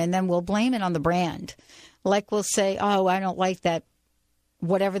time and then we'll blame it on the brand. Like we'll say, oh, I don't like that,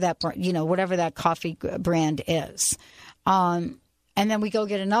 whatever that coffee brand is. And then we go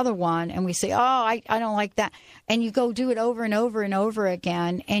get another one and we say, oh, I don't like that. And you go do it over and over and over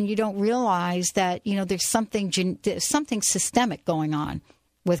again. And you don't realize that, there's something systemic going on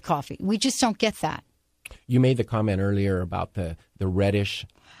with coffee. We just don't get that. You made the comment earlier about the reddish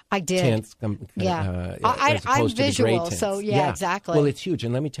I did. tints. I'm visual, so yeah, exactly. Well, it's huge.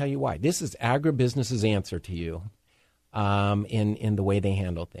 And let me tell you why. This is agribusiness's answer to you in the way they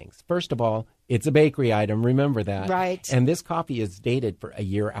handle things. First of all, it's a bakery item. Remember that. Right. And this coffee is dated for a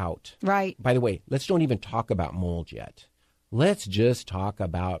year out. Right. By the way, let's don't even talk about mold yet. Let's just talk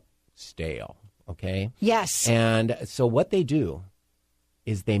about stale, okay? Yes. And so what they do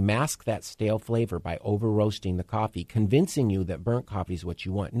is they mask that stale flavor by over-roasting the coffee, convincing you that burnt coffee is what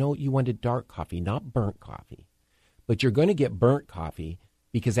you want. No, you wanted dark coffee, not burnt coffee. But you're going to get burnt coffee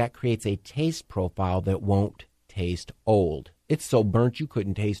because that creates a taste profile that won't taste old. It's so burnt you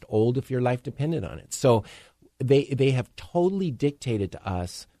couldn't taste old if your life depended on it. So they have totally dictated to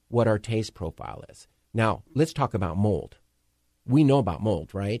us what our taste profile is. Now, let's talk about mold. We know about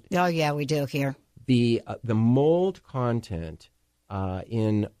mold, right? Oh, yeah, we do here. The mold content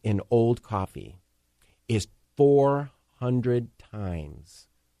in old coffee is 400 times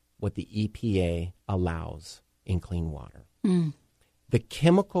what the EPA allows in clean water. Mm. The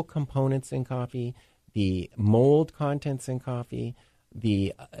chemical components in coffee, the mold contents in coffee,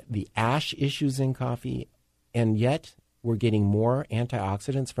 the ash issues in coffee, and yet we're getting more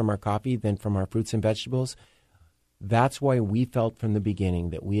antioxidants from our coffee than from our fruits and vegetables. That's why we felt from the beginning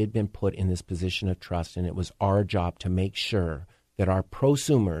that we had been put in this position of trust, and it was our job to make sure that our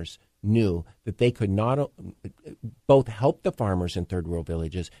prosumers knew that they could not both help the farmers in third world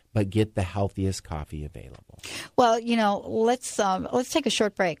villages, but get the healthiest coffee available. Well, let's take a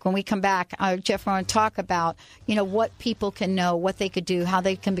short break. When we come back, Jeff, I want to talk about, what people can know, what they could do, how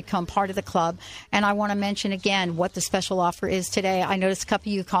they can become part of the club. And I want to mention again what the special offer is today. I noticed a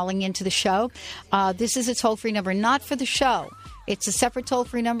couple of you calling into the show. This is a toll-free number, not for the show. It's a separate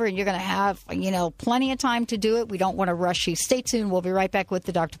toll-free number, and you're going to have, plenty of time to do it. We don't want to rush you. Stay tuned. We'll be right back with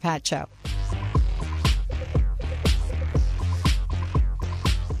the Dr. Pat Show.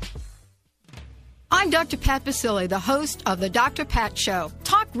 I'm Dr. Pat Basile, the host of the Dr. Pat Show.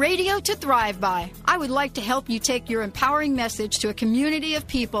 Talk radio to thrive by. I would like to help you take your empowering message to a community of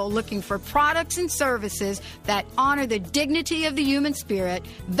people looking for products and services that honor the dignity of the human spirit,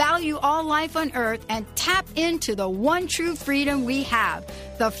 value all life on earth, and tap into the one true freedom we have,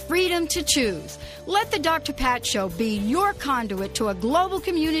 the freedom to choose. Let the Dr. Pat Show be your conduit to a global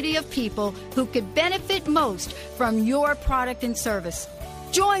community of people who could benefit most from your product and service.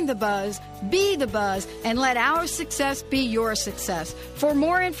 Join the buzz, be the buzz, and let our success be your success. For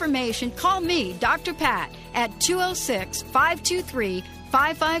more information, call me, Dr. Pat, at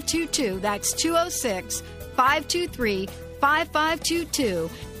 206-523-5522. That's 206-523-5522.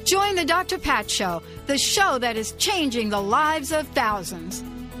 Join the Dr. Pat Show, the show that is changing the lives of thousands.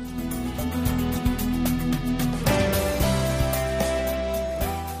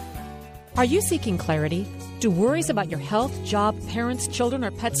 Are you seeking clarity? Do worries about your health, job, parents, children, or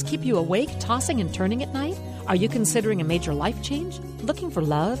pets keep you awake, tossing and turning at night? Are you considering a major life change? Looking for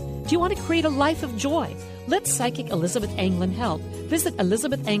love? Do you want to create a life of joy? Let Psychic Elizabeth Anglin help. Visit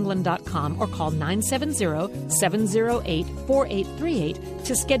ElizabethAnglin.com or call 970-708-4838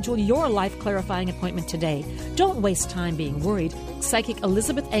 to schedule your life-clarifying appointment today. Don't waste time being worried. Psychic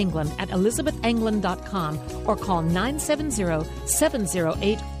Elizabeth Anglin at ElizabethAnglin.com or call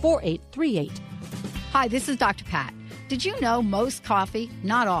 970-708-4838. Hi, this is Dr. Pat. Did you know most coffee,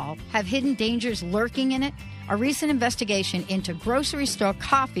 not all, have hidden dangers lurking in it? A recent investigation into grocery store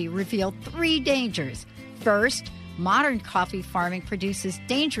coffee revealed 3 dangers. First, modern coffee farming produces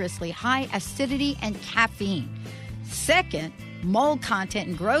dangerously high acidity and caffeine. Second, mold content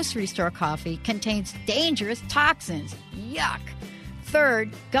in grocery store coffee contains dangerous toxins. Yuck!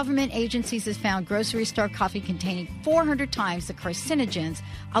 Third, government agencies have found grocery store coffee containing 400 times the carcinogens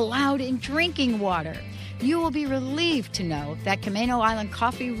allowed in drinking water. You will be relieved to know that Camano Island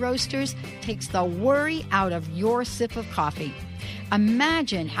Coffee Roasters takes the worry out of your sip of coffee.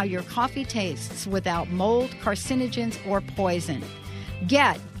 Imagine how your coffee tastes without mold, carcinogens, or poison.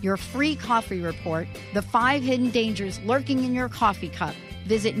 Get your free coffee report, The 5 Hidden Dangers Lurking in Your Coffee Cup.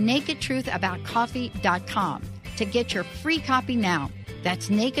 Visit nakedtruthaboutcoffee.com to get your free copy now. That's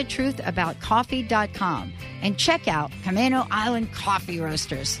nakedtruthaboutcoffee.com. And check out Camano Island Coffee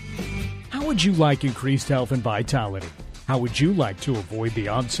Roasters. How would you like increased health and vitality? How would you like to avoid the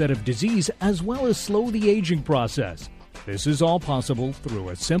onset of disease as well as slow the aging process? This is all possible through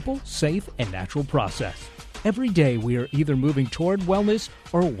a simple, safe, and natural process. Every day we are either moving toward wellness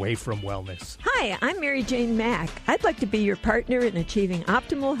or away from wellness. Hi, I'm Mary Jane Mack. I'd like to be your partner in achieving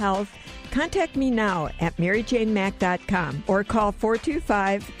optimal health. Contact me now at maryjanemack.com or call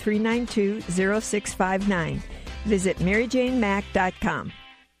 425-392-0659. Visit maryjanemack.com.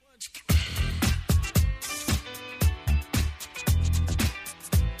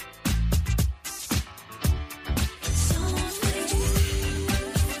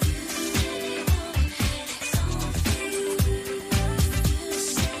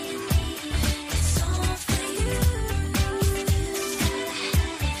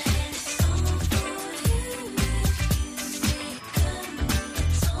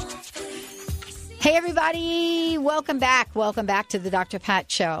 Hey, everybody. Welcome back. Welcome back to the Dr.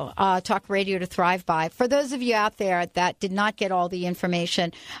 Pat Show, talk radio to thrive by. For those of you out there that did not get all the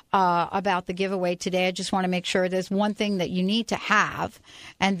information about the giveaway today, I just want to make sure there's one thing that you need to have,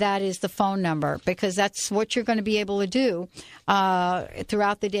 and that is the phone number, because that's what you're going to be able to do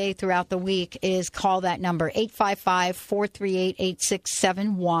throughout the day, throughout the week, is call that number,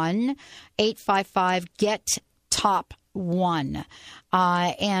 855-438-8671, 855-GET-TOP1.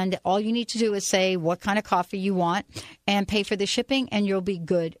 And all you need to do is say what kind of coffee you want and pay for the shipping, and you'll be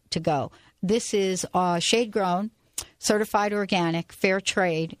good to go. This is shade grown, certified organic, fair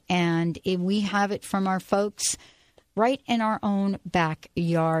trade, and we have it from our folks right in our own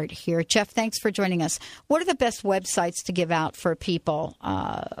backyard here. Jeff, thanks for joining us. What are the best websites to give out for people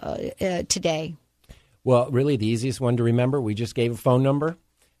today? Well, really the easiest one to remember, we just gave a phone number,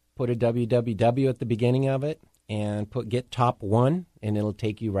 put a www at the beginning of it, and get top one, and it'll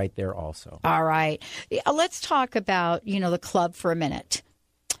take you right there also. All right. Let's talk about, the club for a minute,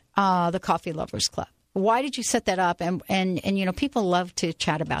 the Coffee Lovers Club. Why did you set that up? And people love to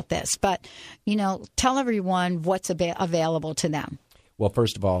chat about this, but, tell everyone what's available to them. Well,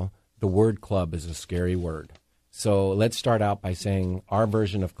 first of all, the word club is a scary word. So let's start out by saying our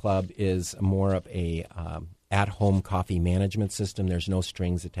version of club is more of a at-home coffee management system. There's no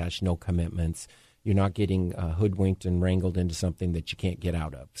strings attached, no commitments. You're not getting hoodwinked and wrangled into something that you can't get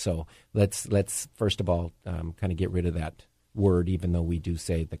out of. So let's first of all kind of get rid of that word, even though we do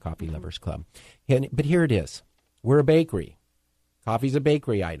say the Coffee Lovers Club. But here it is. We're a bakery. Coffee's a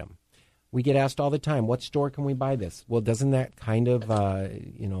bakery item. We get asked all the time, what store can we buy this? Well, doesn't that kind of,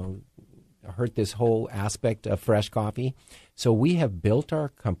 hurt this whole aspect of fresh coffee? So we have built our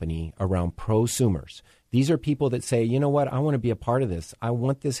company around prosumers. These are people that say, you know what, I want to be a part of this. I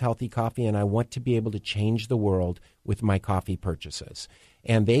want this healthy coffee, and I want to be able to change the world with my coffee purchases.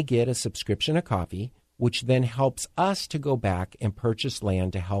 And they get a subscription of coffee, which then helps us to go back and purchase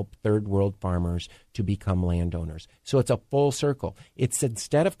land to help third world farmers to become landowners. So it's a full circle. It's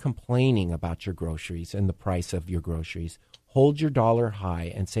instead of complaining about your groceries and the price of your groceries, hold your dollar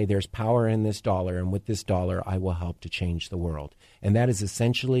high and say there's power in this dollar, and with this dollar I will help to change the world. And that is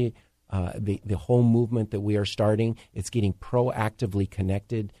essentially the whole movement that we are starting. It's getting proactively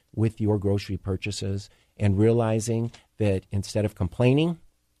connected with your grocery purchases and realizing that instead of complaining,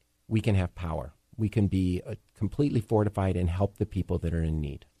 we can have power. We can be completely fortified and help the people that are in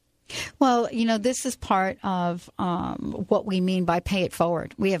need. Well, this is part of what we mean by Pay It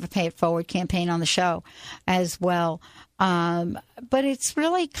Forward. We have a Pay It Forward campaign on the show as well. But it's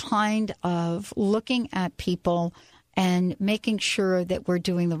really kind of looking at people and making sure that we're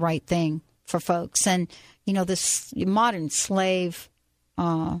doing the right thing for folks. And, this modern slave,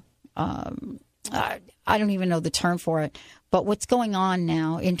 I don't even know the term for it, but what's going on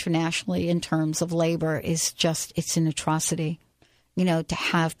now internationally in terms of labor is it's an atrocity. To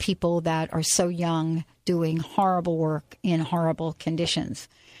have people that are so young doing horrible work in horrible conditions.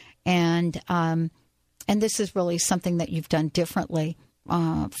 And this is really something that you've done differently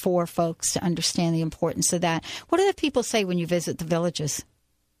for folks to understand the importance of that. What do the people say when you visit the villages?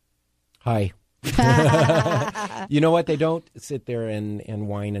 Hi. You know what? They don't sit there and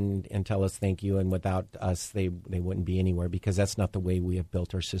whine and tell us thank you. And without us, they wouldn't be anywhere, because that's not the way we have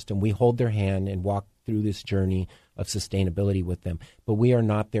built our system. We hold their hand and walk through this journey of sustainability with them. But we are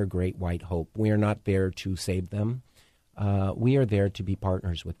not their great white hope. We are not there to save them. We are there to be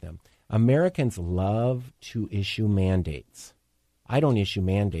partners with them. Americans love to issue mandates. I don't issue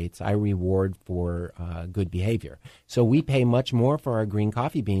mandates. I reward for good behavior. So we pay much more for our green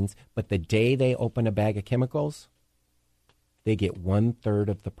coffee beans, but the day they open a bag of chemicals, they get 1/3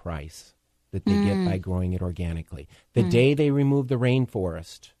 of the price that they get by growing it organically. The day they remove the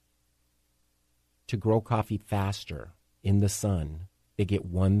rainforest to grow coffee faster in the sun, they get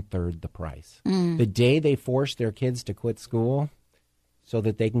 1/3 the price. The day they force their kids to quit school so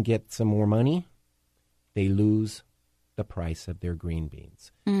that they can get some more money, they lose the price of their green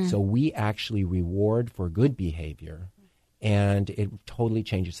beans. So we actually reward for good behavior, and it totally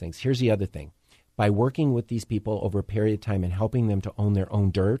changes things. Here's the other thing. By working with these people over a period of time and helping them to own their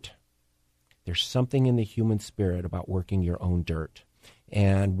own dirt, there's something in the human spirit about working your own dirt.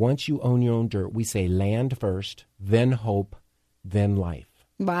 And once you own your own dirt, we say land first, then hope, then life.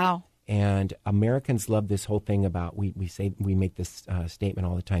 Wow. And Americans love this whole thing about, we make this statement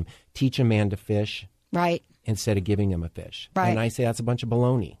all the time, teach a man to fish, right, instead of giving him a fish. Right. And I say that's a bunch of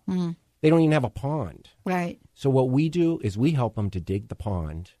baloney. They don't even have a pond. Right. So what we do is we help them to dig the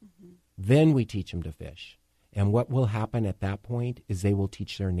pond, then we teach them to fish. And what will happen at that point is they will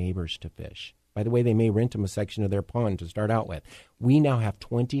teach their neighbors to fish. By the way, they may rent them a section of their pond to start out with. We now have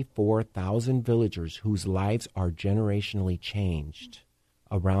 24,000 villagers whose lives are generationally changed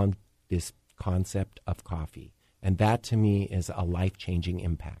around this concept of coffee. And that, to me, is a life-changing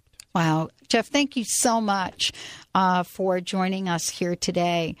impact. Wow. Jeff, thank you so much for joining us here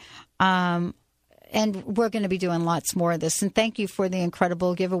today. And we're going to be doing lots more of this. And thank you for the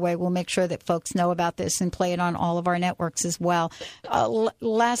incredible giveaway. We'll make sure that folks know about this and play it on all of our networks as well.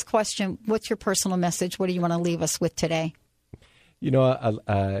 Last question. What's your personal message? What do you want to leave us with today? You know,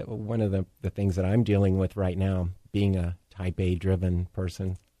 one of the things that I'm dealing with right now, being a Type A-driven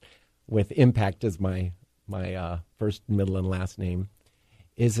person, with impact as my first, middle, and last name,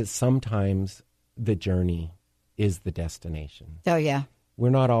 is that sometimes the journey is the destination. Oh, yeah. We're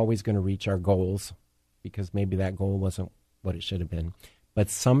not always going to reach our goals because maybe that goal wasn't what it should have been. But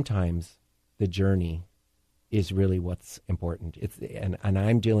sometimes the journey is really what's important. And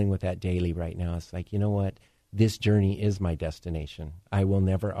I'm dealing with that daily right now. It's like, you know what? This journey is my destination. I will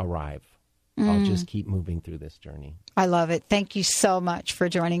never arrive. I'll just keep moving through this journey. I love it. Thank you so much for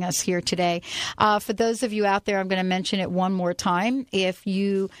joining us here today. For those of you out there, I'm going to mention it one more time. If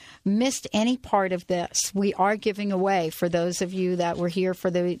you missed any part of this, we are giving away, for those of you that were here for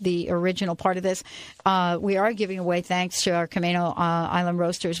the original part of this, we are giving away, thanks to our Camano Island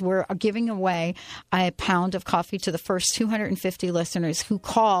Roasters, we're giving away a pound of coffee to the first 250 listeners who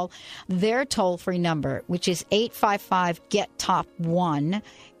call their toll-free number, which is 855-GET-TOP1,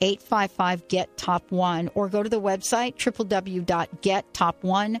 855-GET-TOP1, or go to the website,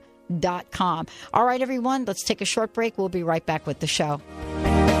 www.gettop1.com. All right, everyone, let's take a short break. We'll be right back with the show.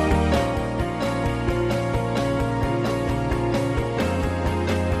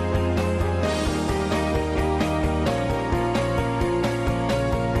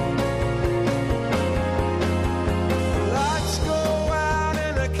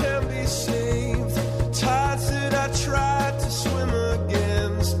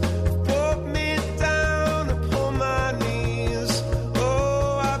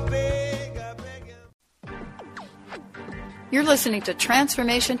 You're listening to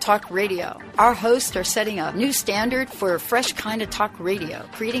Transformation Talk Radio. Our hosts are setting a new standard for a fresh kind of talk radio,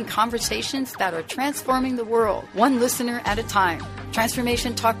 creating conversations that are transforming the world, one listener at a time.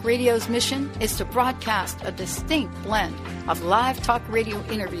 Transformation Talk Radio's mission is to broadcast a distinct blend of live talk radio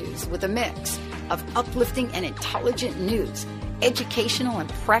interviews with a mix of uplifting and intelligent news, educational and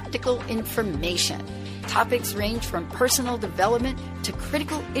practical information. Topics range from personal development to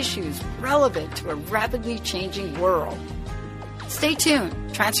critical issues relevant to a rapidly changing world. Stay tuned.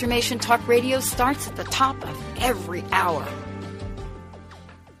 Transformation Talk Radio starts at the top of every hour.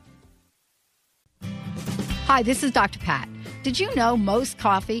 Hi, this is Dr. Pat. Did you know most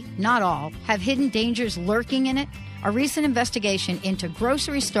coffee, not all, have hidden dangers lurking in it? A recent investigation into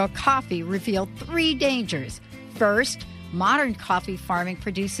grocery store coffee revealed 3 dangers. First, modern coffee farming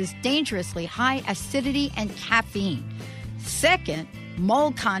produces dangerously high acidity and caffeine. Second,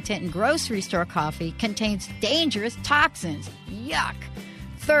 mold content in grocery store coffee contains dangerous toxins. Yuck.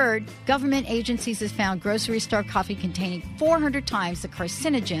 Third, government agencies have found grocery store coffee containing 400 times the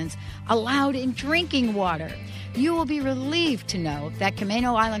carcinogens allowed in drinking water. You will be relieved to know that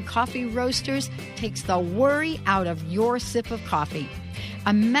Camano Island Coffee Roasters takes the worry out of your sip of coffee.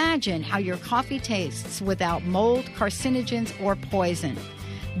 Imagine how your coffee tastes without mold, carcinogens, or poison.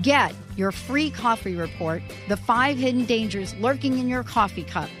 Get your free coffee report, The 5 Hidden Dangers Lurking in Your Coffee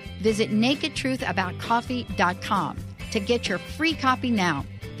Cup. Visit nakedtruthaboutcoffee.com to get your free copy now.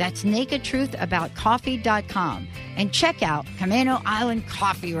 That's nakedtruthaboutcoffee.com. And check out Camano Island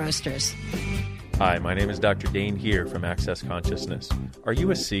Coffee Roasters. Hi, my name is Dr. Dane here from Access Consciousness. Are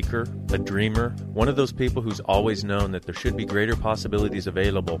you a seeker, a dreamer, one of those people who's always known that there should be greater possibilities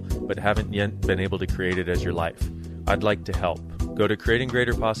available but haven't yet been able to create it as your life? I'd like to help. Go to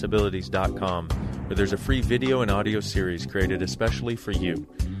creatinggreaterpossibilities.com, where there's a free video and audio series created especially for you.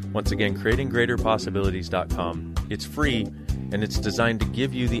 Once again, creatinggreaterpossibilities.com. It's free, and it's designed to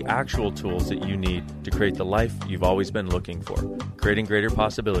give you the actual tools that you need to create the life you've always been looking for.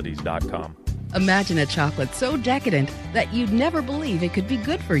 CreatingGreaterPossibilities.com. Imagine a chocolate so decadent that you'd never believe it could be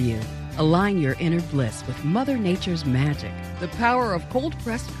good for you. Align your inner bliss with Mother Nature's magic. The power of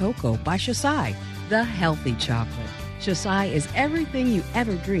cold-pressed cocoa by Shasai, the healthy chocolate. Shasai is everything you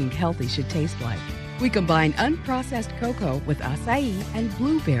ever dreamed healthy should taste like. We combine unprocessed cocoa with acai and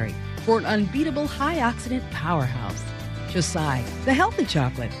blueberry for an unbeatable high-oxidant powerhouse. Shasai, the healthy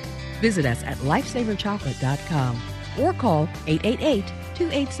chocolate. Visit us at lifesaverchocolate.com or call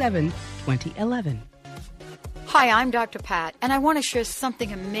 888-287-2011. Hi, I'm Dr. Pat, and I want to share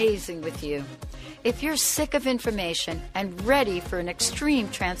something amazing with you. If you're sick of information and ready for an extreme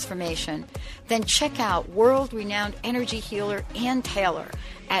transformation, then check out world-renowned energy healer Ann Taylor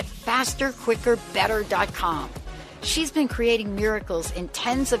at fasterquickerbetter.com. She's been creating miracles in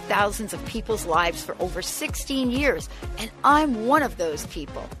tens of thousands of people's lives for over 16 years, and I'm one of those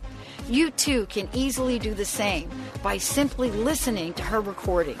people. You too can easily do the same by simply listening to her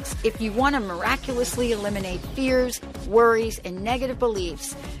recordings. If you want to miraculously eliminate fears, worries, and negative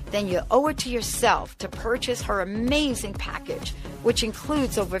beliefs, then you owe it to yourself to purchase her amazing package, which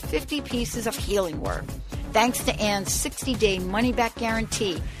includes over 50 pieces of healing work. Thanks to Ann's 60-day money-back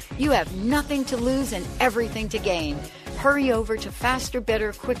guarantee, you have nothing to lose and everything to gain. Hurry over to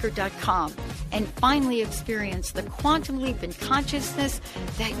fasterbetterquicker.com and finally experience the quantum leap in consciousness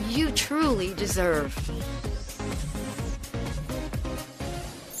that you truly deserve.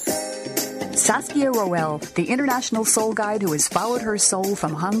 Saskia Roel, the international soul guide who has followed her soul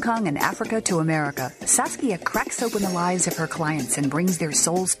from Hong Kong and Africa to America. Saskia cracks open the lives of her clients and brings their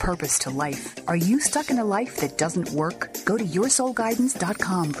soul's purpose to life. Are you stuck in a life that doesn't work? Go to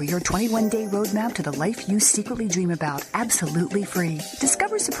yoursoulguidance.com for your 21-day roadmap to the life you secretly dream about, absolutely free.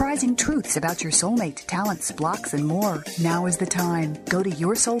 Discover surprising truths about your soulmate, talents, blocks, and more. Now is the time. Go to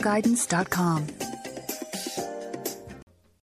yoursoulguidance.com.